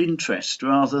cultural interest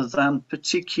rather than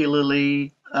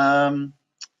particularly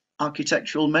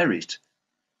architectural merit.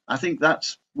 I think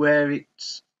that's why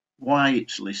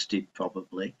it's listed,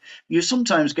 probably. You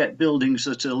sometimes get buildings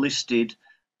that are listed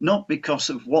not because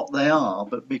of what they are,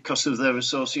 but because of their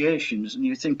associations. And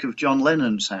you think of John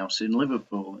Lennon's house in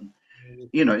Liverpool, and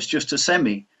it's just a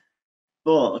semi,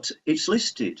 but it's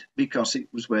listed because it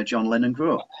was where John Lennon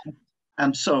grew up.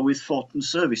 And so with Fortin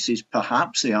Services,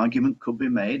 perhaps the argument could be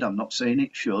made, I'm not saying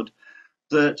it should,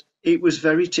 that it was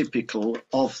very typical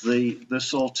of the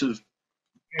sort of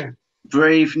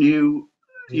brave new,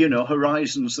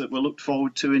 horizons that were looked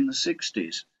forward to in the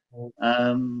 60s.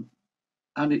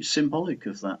 And it's symbolic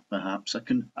of that, perhaps. I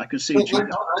can see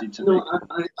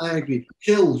I agree.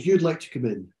 Jill, you'd like to come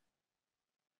in.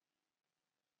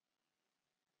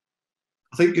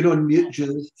 I think you're on mute,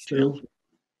 Jill. Still.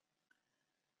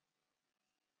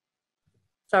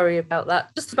 Sorry about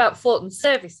that. Just about Fortin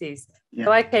Services. Yeah.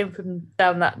 So I came from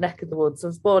down that neck of the woods. I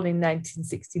was born in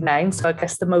 1969, so I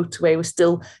guess the motorway was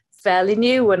still fairly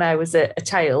new when I was a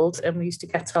child, and we used to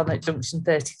get on at Junction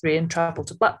 33 and travel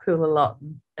to Blackpool a lot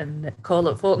and call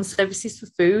up Fortin Services for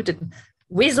food and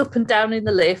whiz up and down in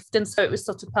the lift. And so it was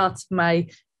sort of part of my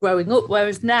growing up,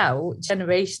 whereas now,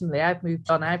 generationally, I've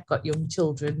moved on. I've got young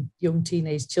children, young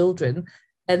teenage children,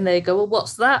 and they go, well,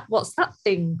 what's that? What's that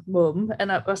thing, Mum?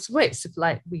 And I was, well, it's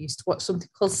like we used to watch something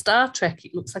called Star Trek.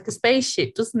 It looks like a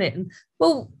spaceship, doesn't it? And,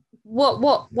 well,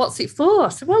 what's it for? I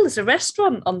said, well, there's a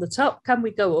restaurant on the top. Can we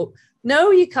go up?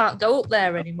 No, you can't go up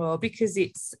there anymore because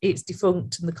it's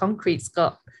defunct and the concrete's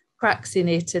got cracks in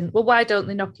it. And, well, why don't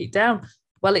they knock it down?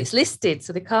 Well, it's listed,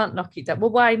 so they can't knock it down.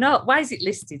 Well, why not? Why is it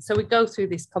listed? So we go through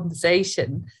this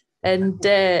conversation, and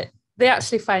they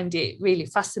actually find it really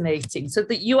fascinating. So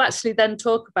that you actually then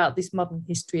talk about this modern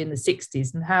history in the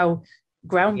 60s and how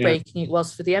groundbreaking it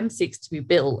was for the M6 to be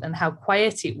built and how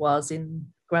quiet it was in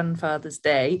grandfather's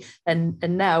day, and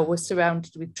now we're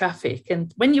surrounded with traffic.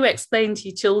 And when you explain to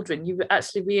your children, you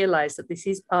actually realise that this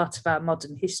is part of our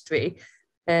modern history.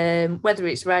 Whether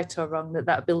it's right or wrong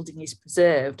that building is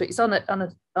preserved, it's on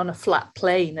a flat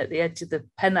plain at the edge of the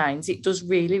Pennines. It does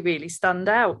really, really stand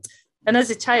out. And as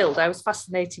a child, I was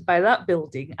fascinated by that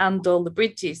building and all the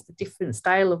bridges, the different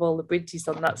style of all the bridges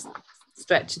on that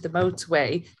stretch of the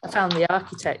motorway. I found the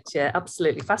architecture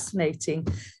absolutely fascinating.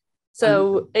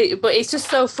 So, but it's just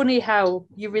so funny how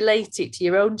you relate it to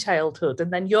your own childhood,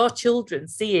 and then your children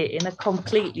see it in a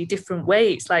completely different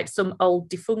way. It's like some old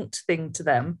defunct thing to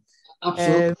them.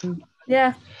 Absolutely.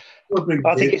 Yeah.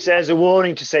 I think it says a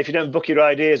warning to say, if you don't book your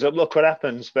ideas up, look what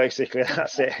happens, basically.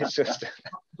 That's it. It's just...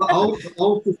 But I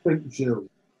also think, Jill,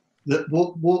 that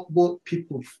what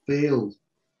people fail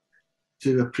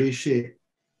to appreciate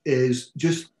is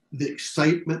just the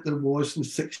excitement there was in the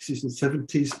 60s and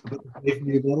 70s about the brave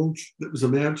new world that was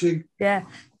emerging. Yeah,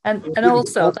 and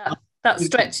also that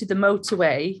stretch of the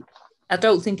motorway, I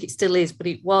don't think it still is, but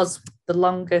it was the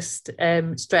longest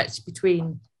stretch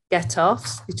between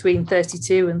get-offs, between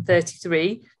 32 and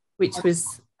 33, which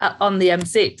was on the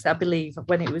M6, I believe,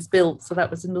 when it was built. So that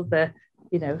was another,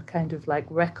 kind of like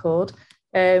record.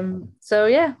 So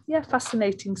yeah,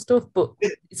 fascinating stuff, but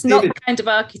it's not the kind of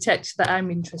architecture that I'm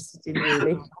interested in,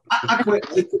 really. I quite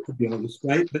like it, to be honest,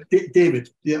 right? But David,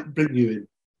 bring you in.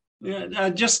 Yeah,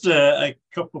 just a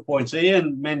couple of points.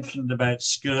 Ian mentioned about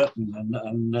Skirton,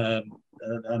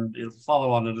 and it'll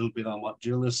follow on a little bit on what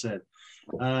Jill has said.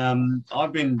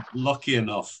 I've been lucky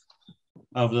enough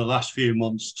over the last few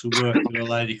months to work with a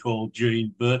lady called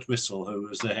Jean Birtwistle, who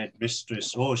was the head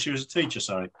mistress, or she was a teacher,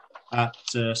 sorry, at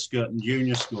Skirton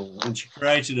Junior School, and she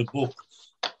created a book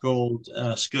called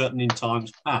Skirton in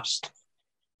Times Past,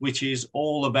 which is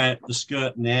all about the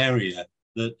Skirton area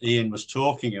that Ian was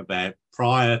talking about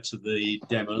prior to the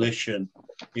demolition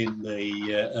in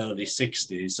the early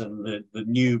 60s, and the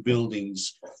new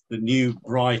buildings, the new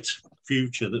bright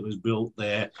future that was built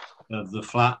there of the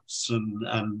flats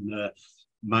and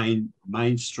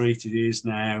Main Street it is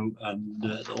now, and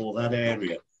all that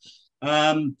area.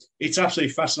 It's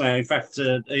absolutely fascinating. In fact,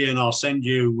 Ian, I'll send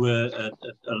you a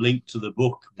link to the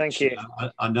book. Thank you.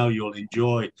 I know you'll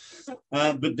enjoy.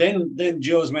 But then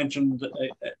Joe's mentioned,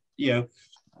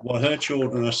 what her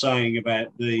children are saying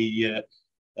about the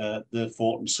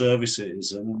Thornton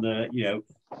services, and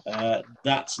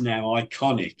that's now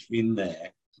iconic in there.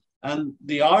 And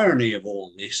the irony of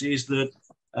all this is that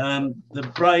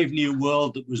the brave new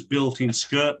world that was built in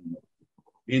Skirton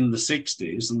in the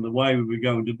 60s and the way we were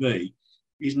going to be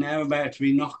is now about to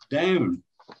be knocked down.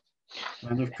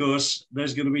 And of course,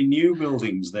 there's going to be new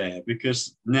buildings there,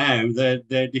 because now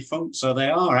they're defunct. So they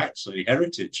are actually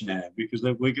heritage now, because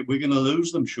we're going to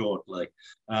lose them shortly.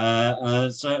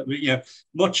 So,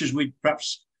 much as we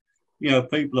perhaps,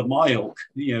 people of my ilk,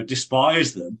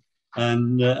 despise them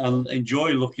and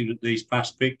enjoy looking at these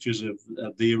past pictures of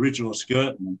the original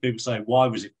Skirton, people say, why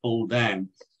was it pulled down?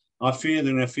 I fear that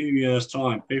in a few years'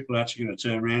 time, people are actually going to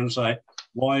turn around and say,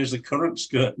 why has the current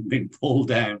Skirton been pulled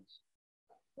down?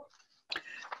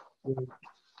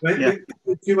 Right, yeah.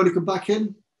 Do you want to come back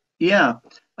in? Yeah,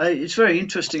 it's very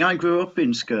interesting. I grew up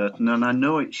in Skirton and I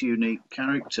know its unique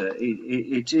character.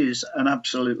 It is an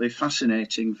absolutely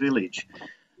fascinating village.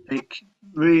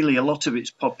 Really, a lot of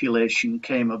its population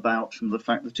came about from the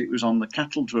fact that it was on the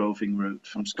cattle droving route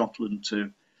from Scotland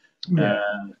to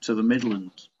the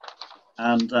Midlands.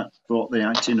 And that brought the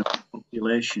itinerant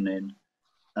population in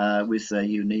with their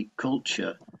unique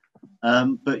culture.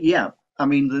 But yeah, I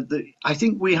mean, I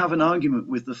think we have an argument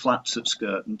with the flats at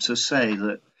Skirton to say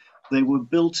that they were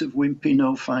built of wimpy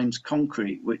no-fines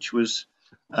concrete, which was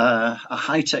a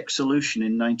high-tech solution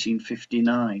in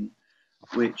 1959,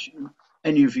 which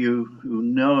any of you who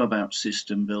know about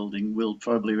system building will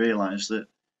probably realise that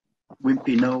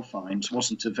wimpy no-fines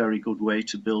wasn't a very good way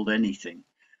to build anything.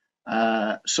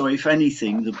 So if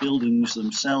anything, the buildings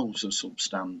themselves are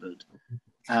substandard.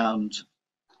 And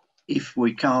if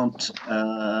we can't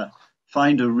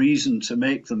find a reason to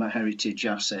make them a heritage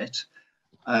asset,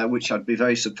 which I'd be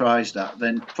very surprised at,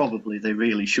 then probably they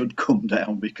really should come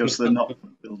down, because they're not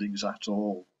buildings at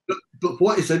all. But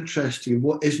what is interesting,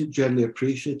 what isn't generally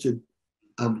appreciated,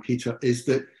 Peter, is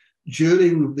that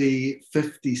during the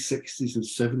 50s, 60s and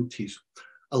 70s,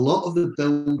 a lot of the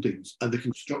buildings and the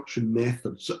construction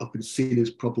methods that have been seen as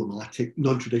problematic,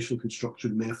 non-traditional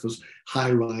construction methods,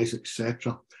 high-rise,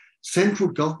 etc., central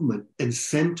government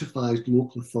incentivized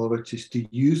local authorities to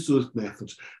use those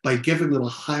methods by giving them a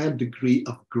higher degree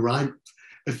of grant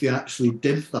if they actually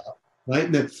did that.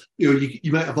 Right now,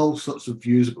 you might have all sorts of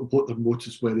views about what their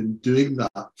motives were in doing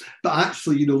that, but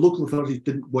actually, local authorities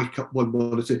didn't wake up one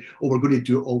morning and say, "Oh, we're going to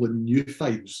do it all in new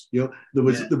fines." There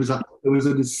was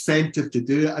an incentive to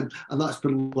do it, and that's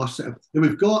been lost. Now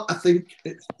we've got, I think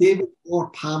it's David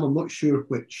or Pam, I'm not sure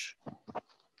which.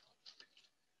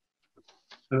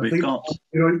 We've got.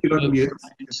 You're on mute. I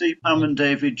can see Pam and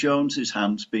David Jones's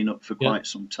hand's been up for quite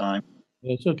some time.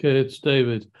 It's okay. It's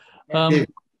David.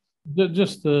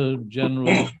 Just a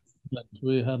general.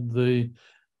 We had the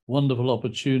wonderful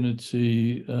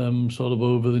opportunity, sort of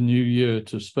over the new year,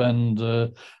 to spend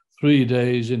 3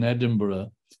 days in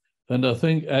Edinburgh, and I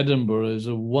think Edinburgh is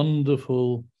a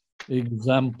wonderful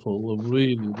example of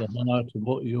really the heart of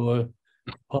what you're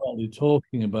partly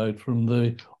talking about, from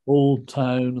the old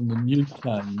town and the new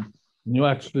town. And you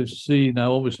actually see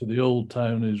now, obviously, the old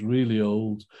town is really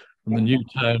old, and the new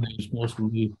town is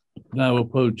mostly now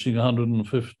approaching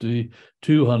 150,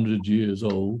 200 years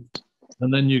old.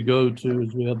 And then you go to,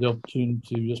 as we had the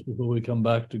opportunity just before we come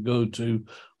back, to go to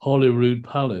Holyrood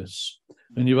Palace.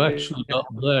 And you've actually got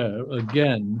there,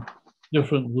 again,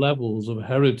 different levels of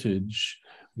heritage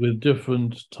with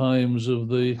different times of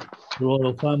the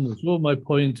royal family. So my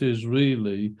point is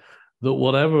really that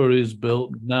whatever is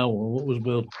built now, or what was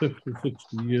built 50, 60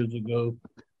 years ago,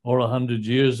 or 100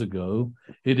 years ago,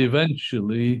 it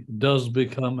eventually does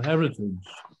become heritage.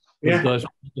 Yeah. But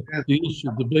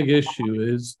the big issue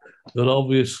is that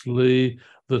obviously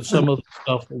that some of the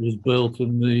stuff that was built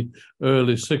in the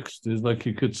early 60s, like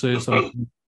you could say something,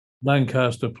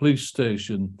 Lancaster Police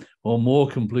Station or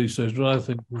Morecambe Police Station, I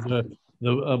think was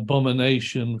the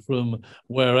abomination from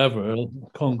wherever,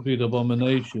 concrete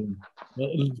abomination,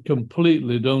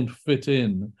 completely don't fit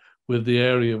in with the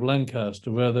area of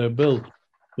Lancaster where they're built.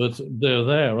 But they're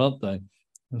there, aren't they?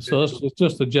 And so it's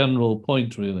just a general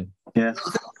point, really. Yeah.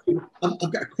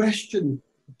 I've got a question,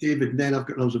 David, and then I've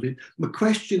got an observation. My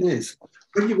question is,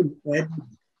 when you were in Edinburgh,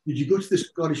 did you go to the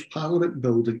Scottish Parliament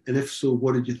building? And if so,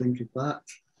 what did you think of that?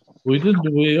 We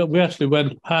didn't. We actually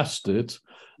went past it,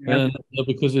 and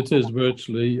because it is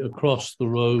virtually across the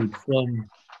road from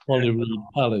Holyrood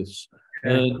Palace,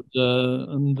 and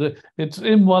it's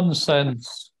in one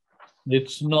sense,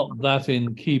 it's not that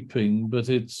in keeping, but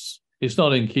it's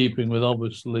not in keeping with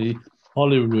obviously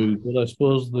Holyrood. But I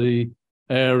suppose the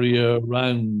area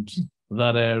around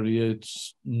that area,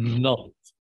 it's not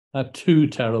too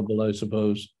terrible, I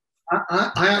suppose.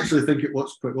 I actually think it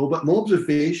works quite well, but my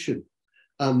observation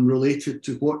related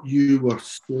to what you were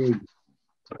saying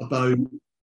about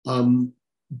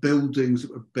buildings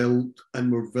that were built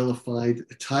and were vilified at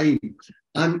the time.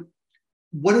 And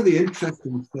one of the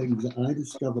interesting things that I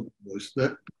discovered was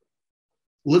that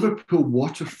Liverpool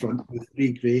waterfront, the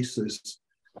Three Graces,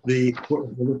 the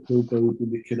Port of Liverpool building,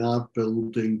 the Canard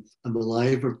building, and the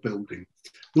Liver building,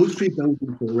 those three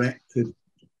buildings were erected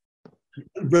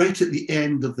right at the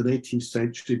end of the 19th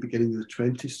century, beginning of the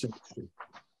 20th century.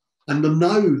 And they're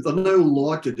now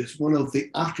lauded as one of the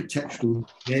architectural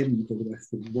gems of the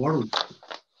Western world.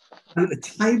 And at the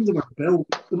time they were built,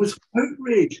 there was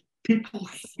outrage. People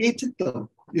hated them.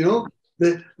 You know,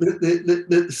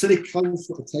 the city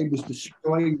council at the time was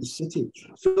destroying the city.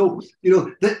 So, you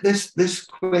know, this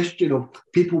question of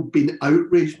people being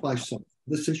outraged by something,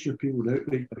 this issue of people being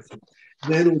outraged by something,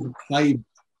 then over time,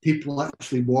 people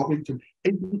actually warming to them.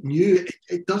 And new,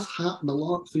 it does happen a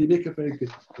lot. So you make a very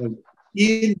good point.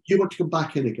 Ian, do you want to come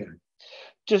back in again?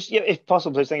 Just, yeah, if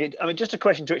possible, please. Thank you. I mean, just a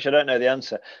question to which I don't know the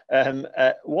answer.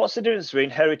 What's the difference between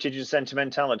heritage and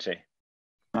sentimentality?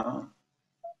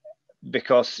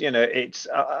 Because, you know, it's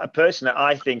personally,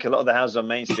 I think a lot of the houses on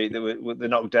Main Street that were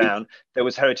knocked down, there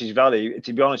was heritage value.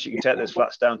 To be honest, you can take those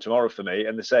flats down tomorrow for me,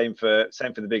 and the same for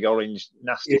the big orange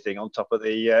nasty thing on top of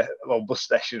the bus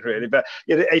station, really. But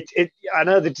you know, I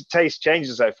know the taste changes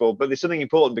and so forth, but there's something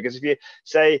important, because if you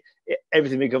say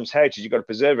everything becomes heritage, you've got to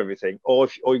preserve everything, or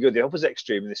you go to the opposite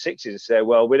extreme in the 60s and say,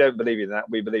 well, we don't believe in that,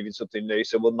 we believe in something new,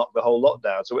 so we'll knock the whole lot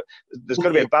down. So there's got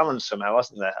to be a balance somehow,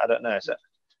 hasn't there? I don't know. So.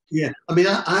 Yeah, I mean,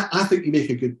 I think you make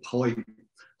a good point.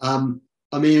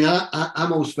 I mean,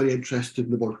 I'm always very interested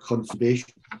in the word conservation,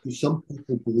 because some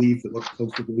people believe that word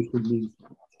conservation means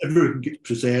everything gets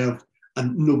preserved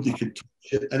and nobody can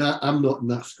touch it. And I'm not in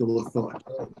that school of thought at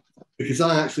all, because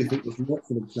I actually think there's lots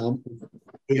of examples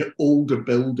where older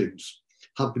buildings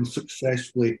have been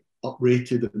successfully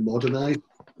uprated and modernised.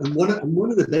 And one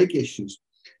of the big issues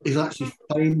is actually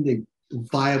finding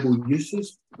viable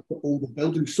uses for older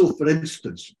buildings. So, for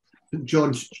instance, St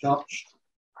John's Church,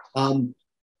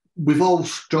 we've all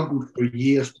struggled for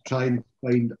years to try and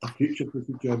find a future for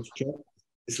St John's Church.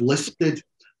 It's listed.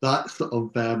 That sort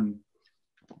of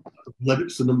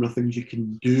limits the number of things you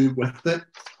can do with it.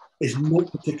 It's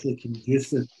not particularly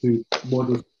conducive to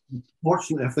modern.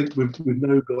 Fortunately, I think we've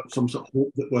now got some sort of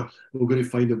hope that we're going to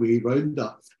find a way around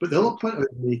that. But the other point I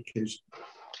would make is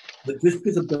that just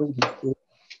because a building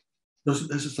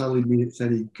doesn't necessarily mean it's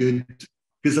any good,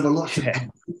 because there are lots of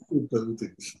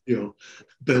buildings, you know,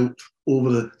 built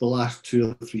over the last 2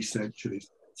 or 3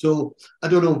 centuries. So I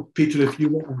don't know, Peter, if you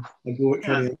want to go at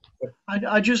trying to...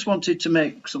 I just wanted to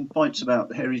make some points about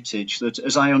the heritage, that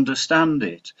as I understand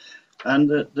it, and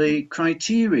that the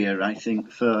criteria, I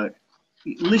think, for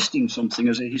listing something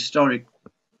as a historic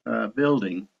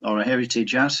building or a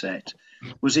heritage asset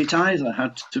was it either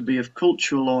had to be of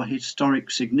cultural or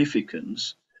historic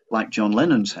significance, like John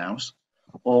Lennon's house,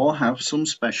 or have some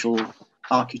special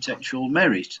architectural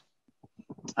merit.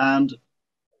 And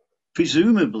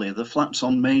presumably the flats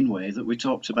on Mainway that we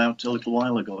talked about a little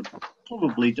while ago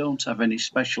probably don't have any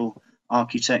special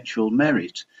architectural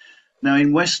merit. Now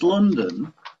in West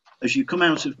London, as you come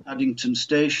out of Paddington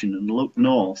Station and look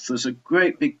north, there's a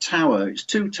great big tower. It's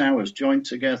two towers joined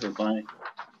together by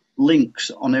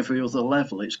links on every other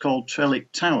level. It's called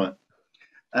Trellick Tower.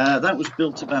 That was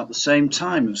built about the same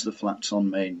time as the flats on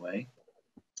Mainway,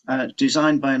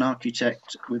 designed by an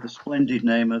architect with a splendid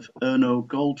name of Erno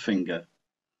Goldfinger.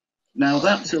 Now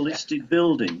that's a listed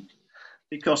building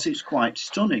because it's quite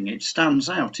stunning. It stands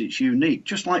out, it's unique,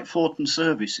 just like Fortin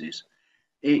Services.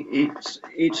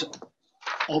 It's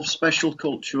of special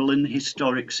cultural and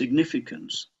historic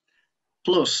significance.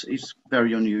 Plus, it's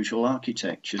very unusual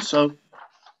architecture. So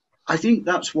I think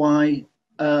that's why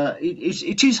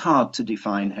it is hard to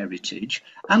define heritage,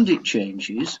 and it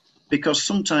changes because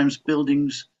sometimes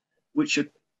buildings which are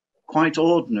quite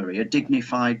ordinary are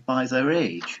dignified by their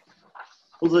age.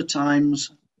 Other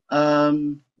times,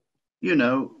 you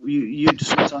know, you'd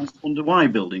sometimes wonder why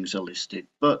buildings are listed.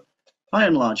 But by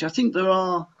and large, I think there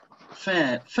are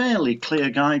fairly clear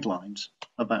guidelines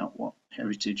about what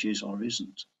heritage is or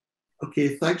isn't.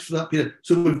 Okay, thanks for that, Peter.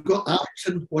 So we've got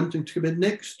Alison wanting to come in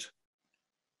next.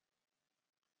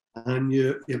 And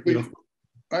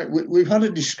we've had a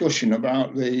discussion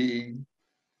about the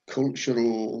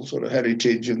cultural sort of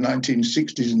heritage of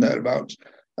 1960s and thereabouts.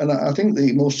 And I think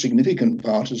the most significant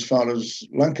part, as far as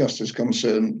Lancaster is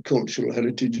concerned, cultural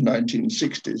heritage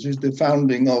 1960s, is the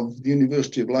founding of the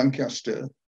University of Lancaster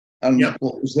and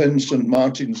what was then St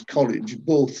Martin's College,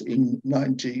 both in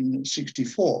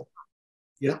 1964.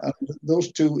 Yeah. And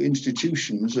those two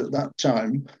institutions at that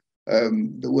time,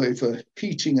 the way for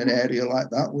heating an area like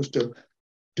that was to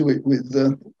do it with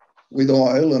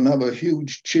oil and have a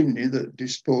huge chimney that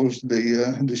dispersed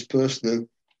the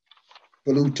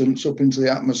pollutants up into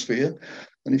the atmosphere.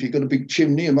 And if you've got a big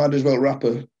chimney, you might as well wrap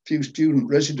a few student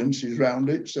residences around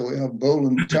it. So we have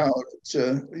Boland Tower at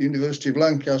University of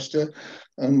Lancaster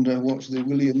and what's the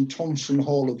William Thompson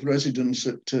Hall of Residence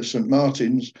at St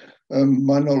Martin's.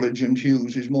 My knowledge and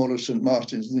Hughes is more of St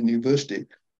Martin's than the university.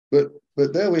 But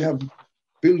there we have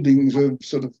buildings of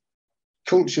sort of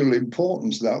cultural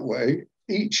importance that way.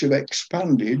 Each have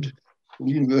expanded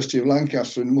the University of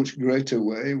Lancaster in a much greater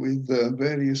way with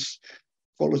various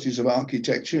qualities of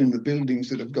architecture in the buildings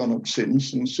that have gone up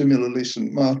since. And similarly,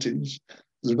 St Martin's,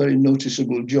 there's a very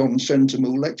noticeable John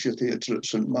Sentamu lecture theatre at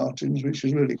St Martin's, which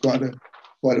is really quite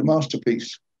a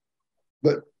masterpiece.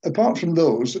 But apart from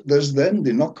those, there's then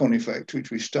the knock-on effect, which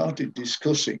we started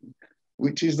discussing,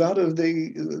 which is that of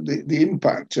the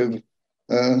impact of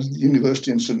University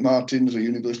in St Martin's or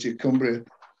University of Cumbria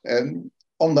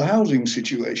on the housing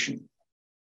situation,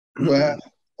 where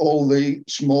all the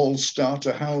small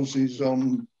starter houses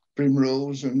on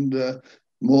Primrose and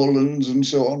Moorlands and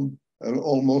so on are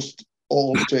almost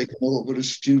all taken over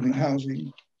as student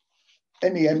housing.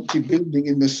 Any empty building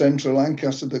in the central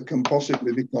Lancaster that can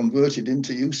possibly be converted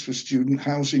into use for student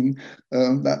housing,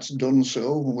 that's done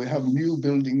so. And we have new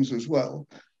buildings as well.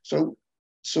 So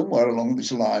somewhere along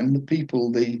this line, the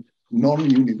people, the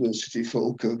non-university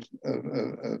folk of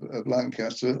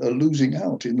Lancaster are losing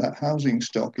out in that housing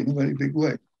stock in a very big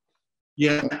way.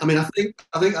 Yeah, I mean, I think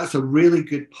that's a really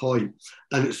good point,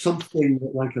 and it's something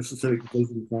that Lancaster Civic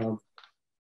Vision have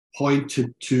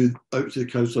pointed out to the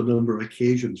council on a number of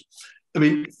occasions. I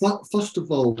mean, first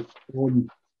of all, on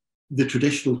the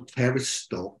traditional terrace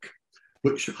stock,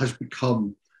 which has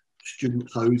become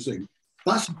student housing,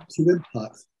 that's two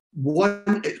impacts.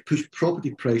 One, it pushed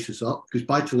property prices up because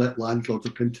buy-to-let landlords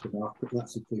are into the market,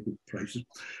 that's inflated prices.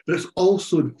 But it's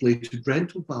also inflated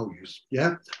rental values,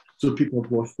 yeah? So people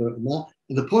have lost out on that.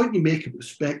 And the point you make about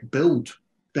spec build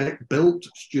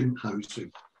student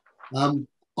housing, up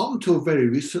until very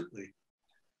recently,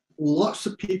 lots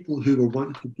of people who were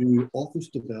wanting to do office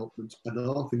developments and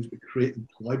other things that create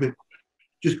employment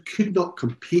just could not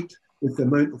compete with the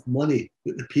amount of money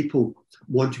that the people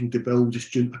wanting to build a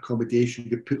student accommodation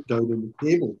could put down on the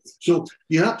table. So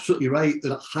you're absolutely right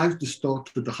that it has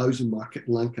distorted the housing market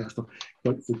in Lancaster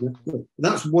quite significantly.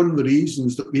 That's one of the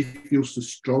reasons that we feel so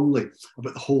strongly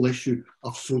about the whole issue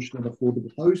of social and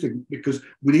affordable housing, because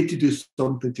we need to do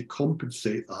something to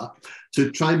compensate that,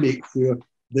 to try and make sure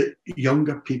that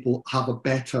younger people have a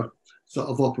better sort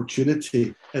of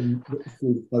opportunity in the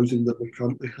affordable housing that we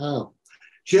currently have.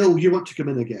 Jill, you want to come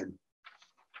in again?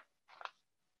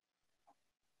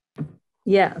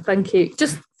 Yeah, thank you.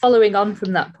 Just following on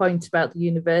from that point about the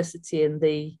university and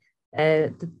the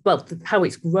how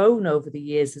it's grown over the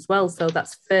years as well. So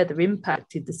that's further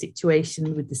impacted the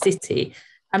situation with the city.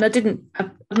 And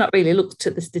I've not really looked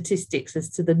at the statistics as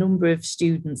to the number of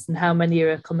students and how many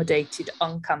are accommodated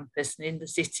on campus and in the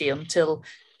city until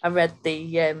I read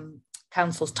the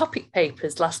council's topic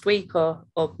papers last week, or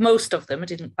most of them. I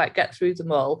didn't quite get through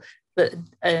them all. But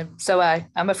so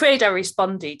I'm afraid I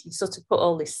responded. You sort of put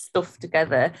all this stuff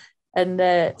together, and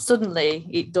suddenly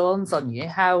it dawns on you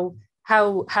how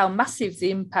massive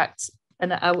the impact.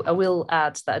 And I will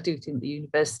add that I do think the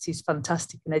university is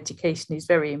fantastic and education is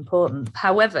very important.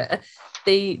 However, I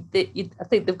think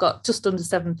they've got just under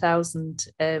 7,000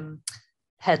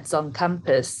 heads on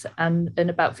campus and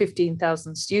about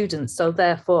 15,000 students. So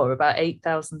therefore, about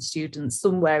 8,000 students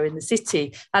somewhere in the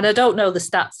city. And I don't know the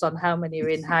stats on how many are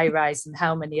in high rise and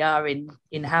how many are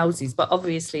in houses. But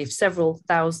obviously, if several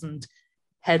thousand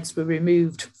heads were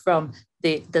removed from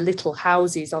the little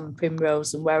houses on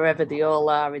Primrose and wherever they all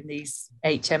are in these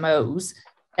HMOs,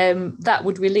 that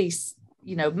would release,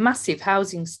 massive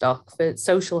housing stock for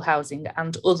social housing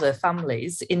and other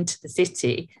families into the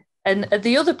city. And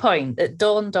the other point that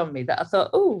dawned on me that I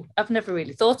thought, I've never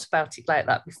really thought about it like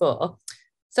that before.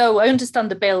 So I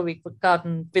understand the Balery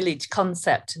Garden Village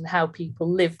concept and how people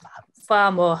live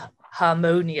far more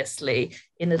harmoniously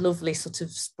in a lovely sort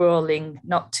of sprawling,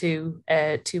 not too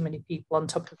many people on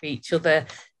top of each other,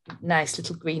 nice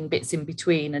little green bits in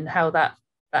between, and how that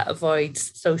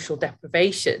avoids social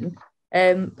deprivation.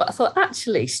 But I thought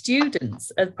actually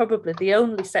students are probably the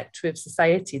only sector of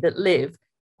society that live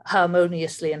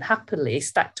harmoniously and happily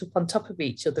stacked up on top of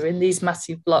each other in these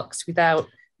massive blocks without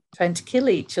trying to kill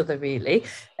each other, really.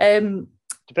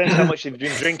 Depends how much you've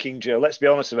been drinking, Jill. Let's be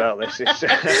honest about this.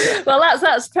 Well,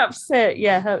 that's perhaps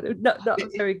not a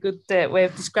very good way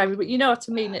of describing it, but you know what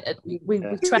I mean. We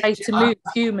try to move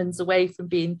humans away from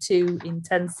being too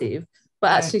intensive,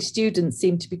 but actually students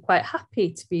seem to be quite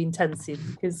happy to be intensive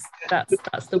because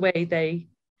that's the way they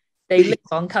live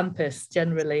on campus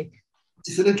generally.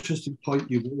 It's an interesting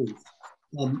point you made,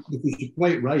 because you're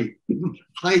quite right.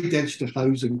 High density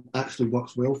housing actually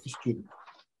works well for students,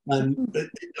 and it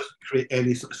doesn't create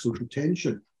any sort of social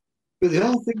tension. But the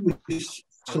other thing we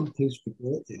sometimes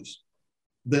forget is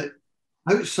that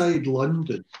outside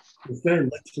London, there's very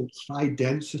little high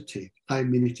density, high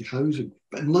amenity housing.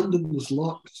 But in London, there's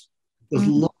lots. There's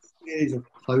lots of areas of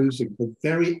housing where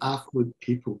very affluent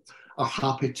people are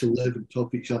happy to live on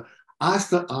top of each other,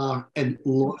 as there are in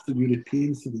lots of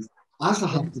European cities, as I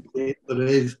have to say there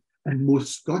is in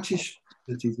most Scottish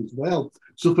cities as well.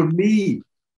 So for me,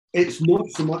 it's not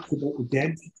so much about the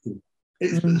density,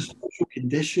 it's the social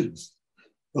conditions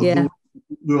of those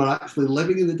who are actually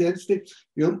living in the density.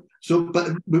 So,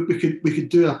 but we could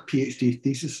do a PhD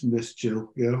thesis in this,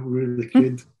 Jill. We really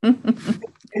could.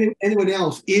 Anyone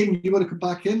else? Ian, you want to come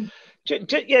back in?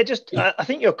 I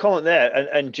think your comment there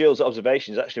and Jill's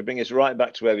observations actually bring us right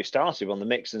back to where we started on the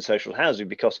mixed and social housing,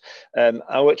 because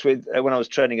I worked with, when I was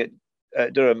training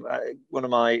at Durham, one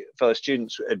of my fellow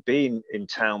students had been in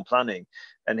town planning,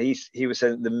 and he was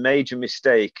saying the major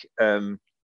mistake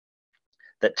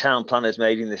that town planners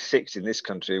made in the 60s in this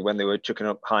country when they were chucking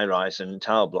up high-rise and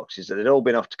tower blocks is that they'd all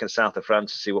been off to south of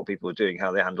France to see what people were doing,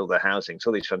 how they handled their housing.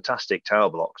 So these fantastic tower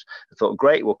blocks. I thought,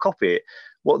 great, we'll copy it.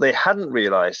 What they hadn't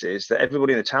realised is that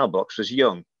everybody in the tower blocks was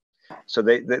young. So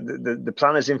the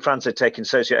planners in France had taken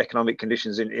socioeconomic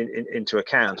conditions into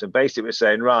account, and basically were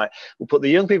saying, right, we'll put the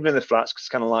young people in the flats because it's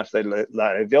kind of life they live.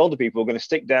 The older people are going to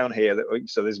stick down here,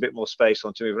 so there's a bit more space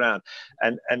on to move around.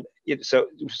 And so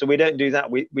we don't do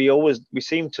that. We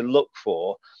seem to look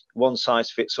for one size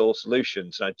fits all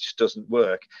solutions, and it just doesn't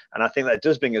work. And I think that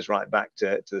does bring us right back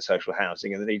to the social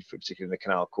housing and the need for, particularly in the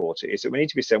Canal Quarter, is that we need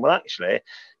to be saying, well, actually,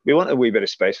 we want a wee bit of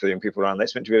space for the young people around.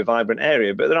 It's meant to be a vibrant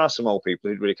area, but there are some old people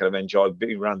who really kind of enjoy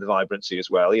being around the vibrancy as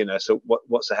well. So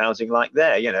what's the housing like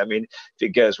there? I mean, if it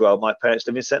goes well, my parents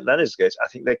live in St Leonard's Gate. I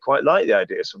think they quite like the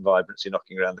idea of some vibrancy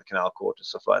knocking around the Canal Quarter and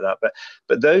stuff like that.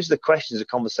 But those are the questions of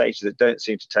conversations that don't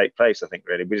seem to take place. I think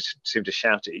really we just seem to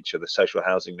shout at each other: social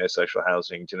housing, no social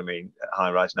housing. Do you know what I mean?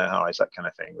 High rise, no high rise, that kind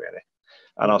of thing, really.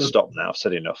 And I'll stop now. I've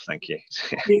said enough. Thank you.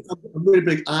 I'm going to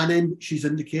bring Anne in. She's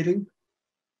indicating.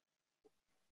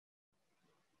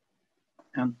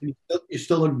 You're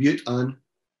still on mute, Anne.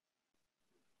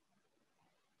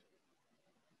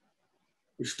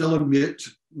 You're still on mute.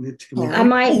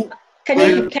 Am I? Can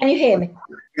you hear me?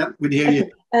 Yeah, we can hear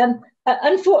you.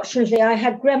 Unfortunately, I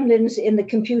had gremlins in the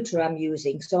computer I'm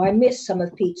using, so I missed some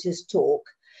of Peter's talk.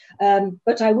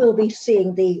 But I will be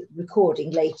seeing the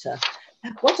recording later.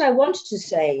 What I wanted to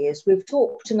say is we've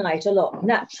talked tonight a lot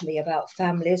naturally about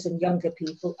families and younger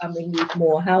people, and we need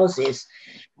more houses.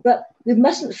 But we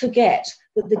mustn't forget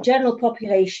that the general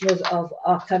population of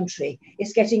our country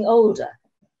is getting older.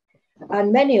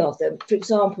 And many of them, for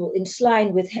example, in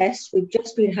Slime with Hess, we've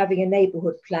just been having a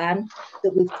neighbourhood plan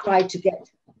that we've tried to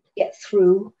get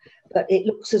through, but it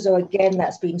looks as though, again,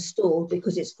 that's been stalled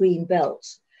because it's green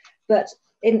belts. But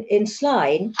in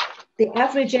Slime, the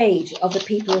average age of the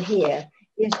people here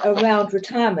is around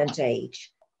retirement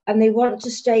age, and they want to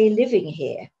stay living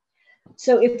here.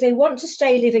 So if they want to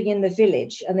stay living in the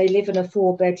village and they live in a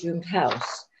 4-bedroomed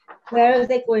house, where are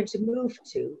they going to move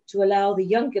to allow the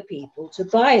younger people to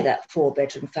buy that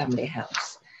 4-bedroom family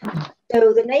house?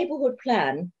 So the neighbourhood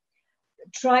plan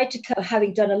tried to,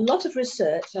 having done a lot of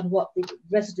research on what the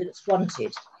residents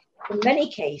wanted, in many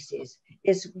cases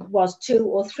was 2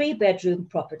 or 3 bedroom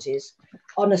properties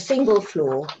on a single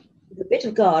floor with a bit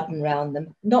of garden around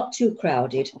them, not too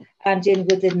crowded, and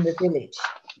within the village.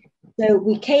 So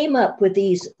we came up with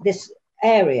this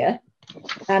area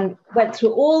and went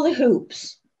through all the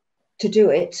hoops to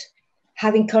do it,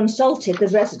 having consulted the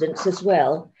residents as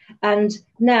well. And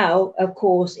now, of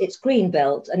course, it's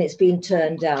Greenbelt and it's been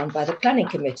turned down by the planning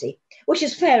committee, which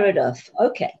is fair enough.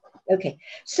 Okay.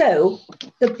 So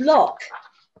the block,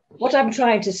 what I'm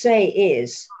trying to say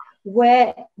is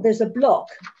where there's a block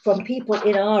from people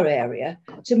in our area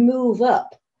to move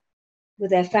up with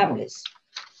their families,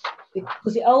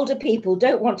 because the older people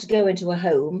don't want to go into a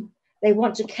home. They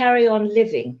want to carry on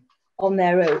living on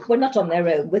their own. Well, not on their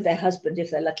own, with their husband if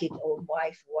they're lucky, or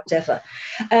wife, or whatever.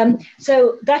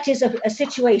 So that is a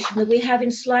situation that we have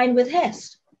in Slime with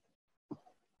Hess.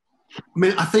 I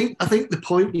mean, I think the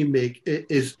point you make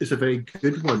is a very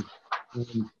good one,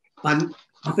 and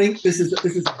I think this is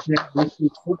not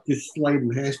just Slime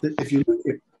and Hess. That if you look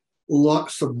at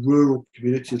lots of rural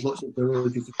communities, lots of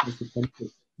villages across the country,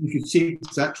 you can see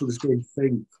exactly the same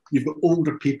thing. You've got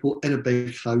older people in a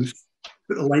big house,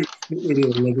 but the light area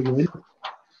they're living in,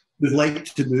 they'd like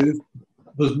to move.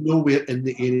 There's nowhere in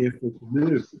the area for them to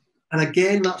move. And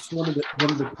again, that's one of the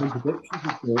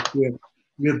contradictions where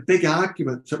we have big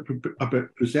arguments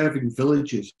about preserving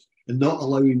villages and not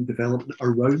allowing development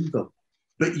around them.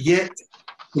 But yet,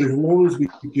 for as long as we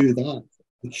do that,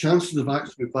 the chances of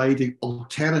actually providing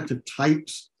alternative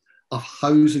types of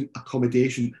housing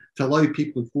accommodation to allow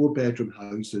people in 4-bedroom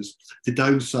houses to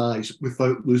downsize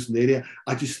without losing area,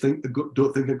 I just don't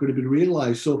think are going to be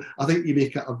realised. So I think you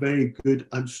make it a very good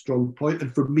and strong point.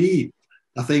 And for me,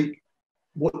 I think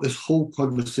what this whole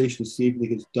conversation this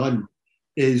evening has done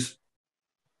is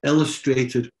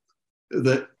illustrated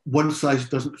that one size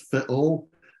doesn't fit all,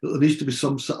 that there needs to be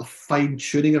some sort of fine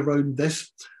tuning around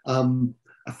this,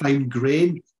 a fine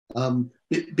grain,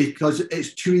 because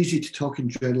it's too easy to talk in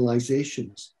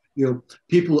generalisations. You know,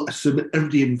 people assume that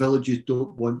everybody in villages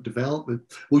don't want development.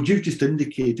 Well, you've just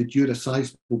indicated you're a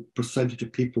sizable percentage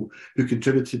of people who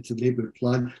contributed to the neighbourhood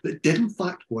plan that did in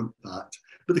fact want that,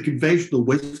 but the conventional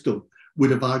wisdom would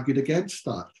have argued against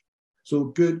that. So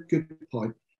good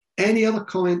point. Any other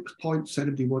points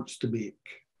anybody wants to make?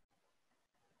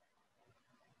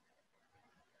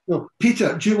 No,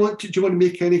 Peter, do you want to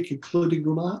make any concluding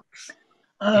remarks?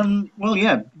 Well,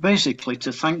 yeah, basically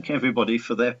to thank everybody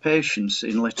for their patience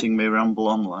in letting me ramble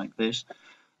on like this.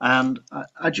 And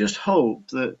I just hope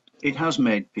that it has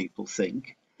made people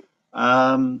think.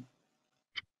 Ian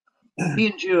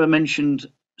Dewar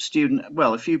mentioned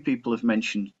a few people have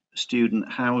mentioned student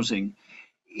housing.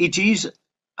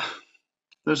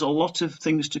 There's a lot of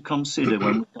things to consider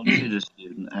when we consider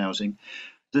student housing.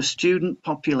 The student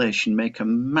population make a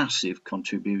massive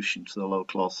contribution to the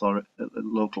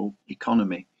local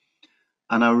economy.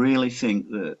 And I really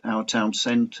think that our town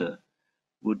centre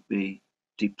would be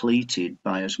depleted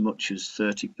by as much as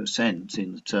 30%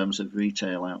 in terms of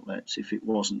retail outlets if it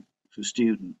wasn't for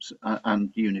students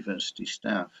and university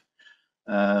staff.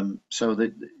 So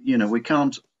that, we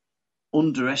can't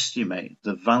underestimate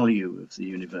the value of the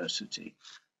university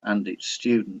and its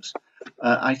students.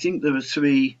 I think there are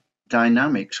 3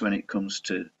 dynamics when it comes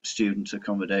to student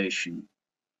accommodation.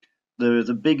 There are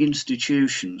the big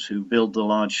institutions who build the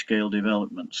large-scale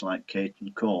developments like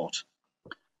Caton Court.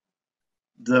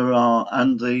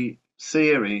 And the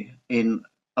theory in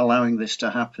allowing this to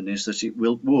happen is that it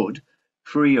would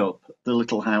free up the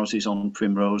little houses on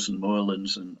Primrose and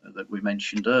Moorlands that we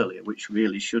mentioned earlier, which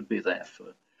really should be there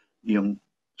for young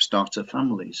starter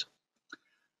families.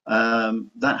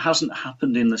 That hasn't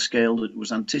happened in the scale that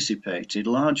was anticipated,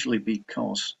 largely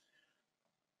because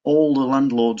all the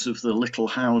landlords of the little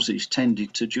houses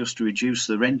tended to just reduce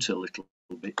the rent a little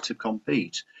bit to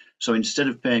compete. So instead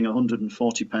of paying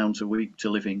 £140 a week to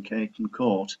live in Caton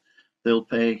Court, they'll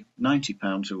pay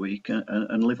 £90 a week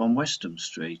and live on Westham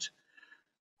Street.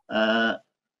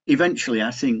 Eventually, I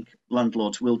think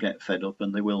landlords will get fed up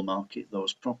and they will market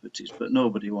those properties, but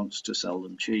nobody wants to sell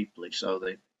them cheaply, so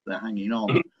they're hanging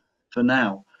on for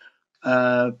now.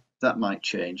 That might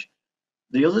change.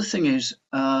 The other thing is,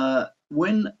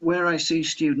 where I see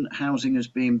student housing as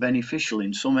being beneficial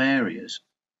in some areas,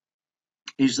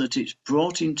 is that it's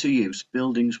brought into use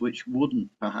buildings which wouldn't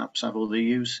perhaps have other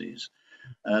uses.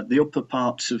 The upper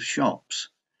parts of shops,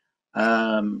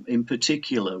 in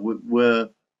particular, were,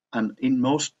 and in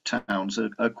most towns,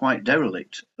 are quite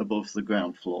derelict above the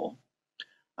ground floor.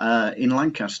 In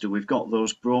Lancaster, we've got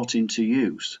those brought into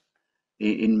use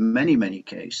in many, many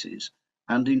cases.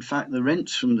 And in fact, the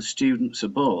rents from the students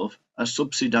above are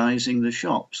subsidising the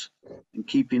shops and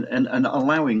keeping and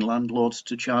allowing landlords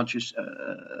to charge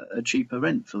a cheaper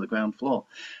rent for the ground floor.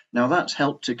 Now, that's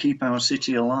helped to keep our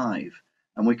city alive,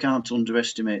 and we can't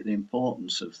underestimate the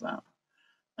importance of that.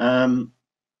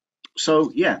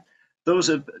 So, yeah, those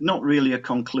are not really a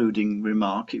concluding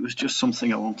remark. It was just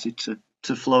something I wanted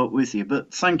to float with you.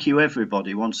 But thank you,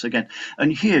 everybody, once again.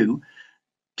 And Hugh,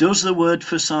 does the word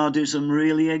facadism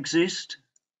really exist?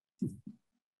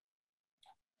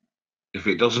 If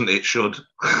it doesn't, it should.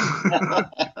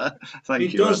 Thank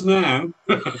It you. does now.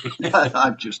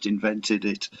 I've just invented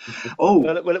it. Oh,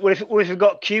 well, if we've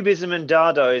got cubism and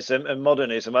Dadaism and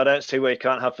modernism, I don't see where you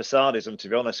can't have facadism. To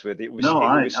be honest with you, it would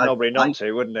be snobbery not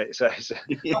to, wouldn't it? So,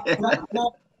 yeah. Can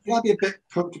I be a bit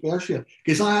controversial?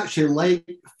 Because I actually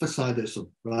like facadism,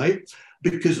 right?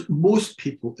 Because most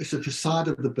people, it's a facade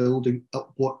of the building of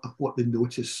what they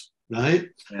notice, right?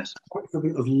 Yes. I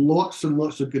think there's lots and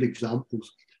lots of good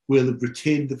examples where they've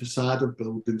retained the facade of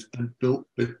buildings and built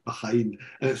behind,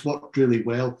 and it's worked really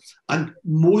well. And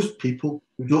most people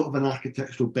who don't have an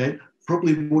architectural bent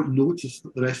probably won't notice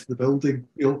that the rest of the building,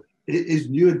 it is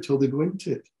new until they go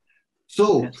into it.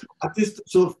 So, yes.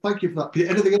 So thank you for that.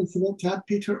 Anything else you want to add,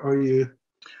 Peter? Or are you?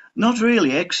 Not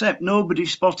really, except nobody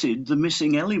spotted the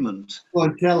missing element. Go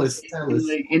on, tell us.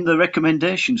 In the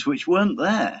recommendations, which weren't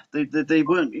there. They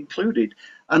weren't included.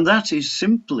 And that is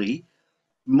simply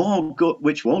more,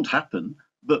 which won't happen,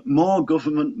 but more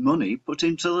government money put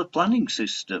into the planning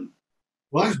system.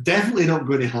 Well, that's definitely not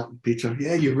going to happen, Peter.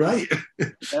 Yeah, you're right.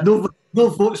 Yeah. No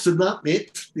votes in that,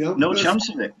 mate. No chance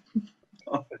of it.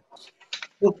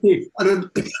 Okay, and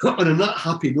on a not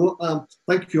happy note,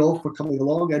 thank you all for coming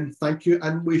along, and thank you,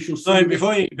 and we shall see. So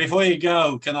before you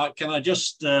go, can I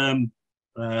just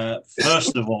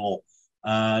first of all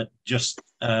just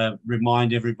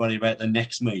remind everybody about the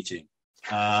next meeting,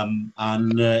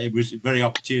 and it was very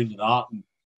opportune that Arton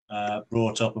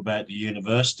brought up about the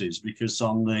universities, because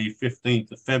on the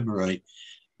 15th of February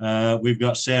we've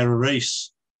got Sarah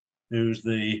Rees, who's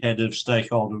the head of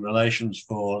stakeholder relations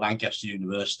for Lancaster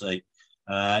University.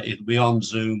 It'll be on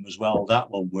Zoom as well, that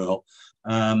one will.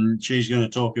 She's going to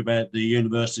talk about the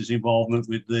university's involvement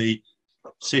with the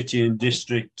city and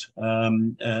district,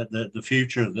 the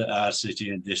future of our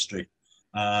city and district.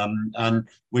 And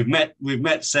we've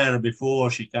met Sarah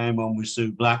before. She came on with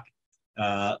Sue Black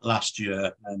last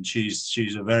year, and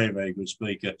she's a very, very good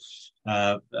speaker,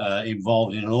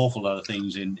 involved in an awful lot of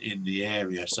things in the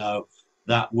area. So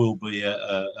that will be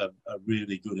a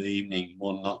really good evening,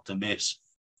 one not to miss.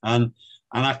 And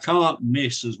I can't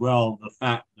miss as well the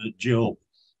fact that Jill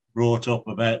brought up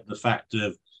about the fact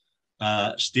of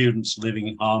students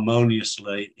living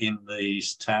harmoniously in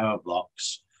these tower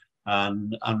blocks,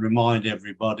 and remind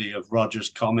everybody of Roger's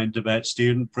comment about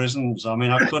student prisons. I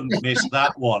mean, I couldn't miss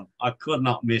that one. I could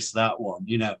not miss that one.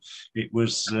 It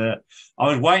was, I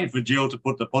was waiting for Jill to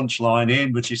put the punchline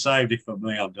in, but she saved it for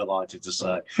me, I'm delighted to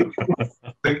say. I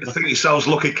think yourselves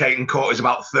lucky Caton Court is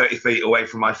about 30 feet away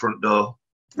from my front door.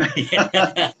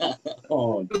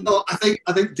 Oh. No, I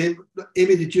think David,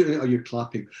 Amy, you're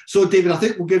clapping. So David, I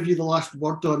think we'll give you the last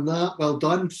word on that. Well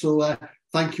done. So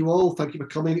thank you all. Thank you for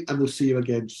coming, and we'll see you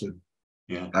again soon.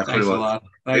 Yeah, thanks a lot.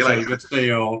 Thanks, good to see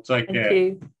you all. Take care. Thank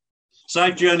you.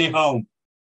 Safe journey home.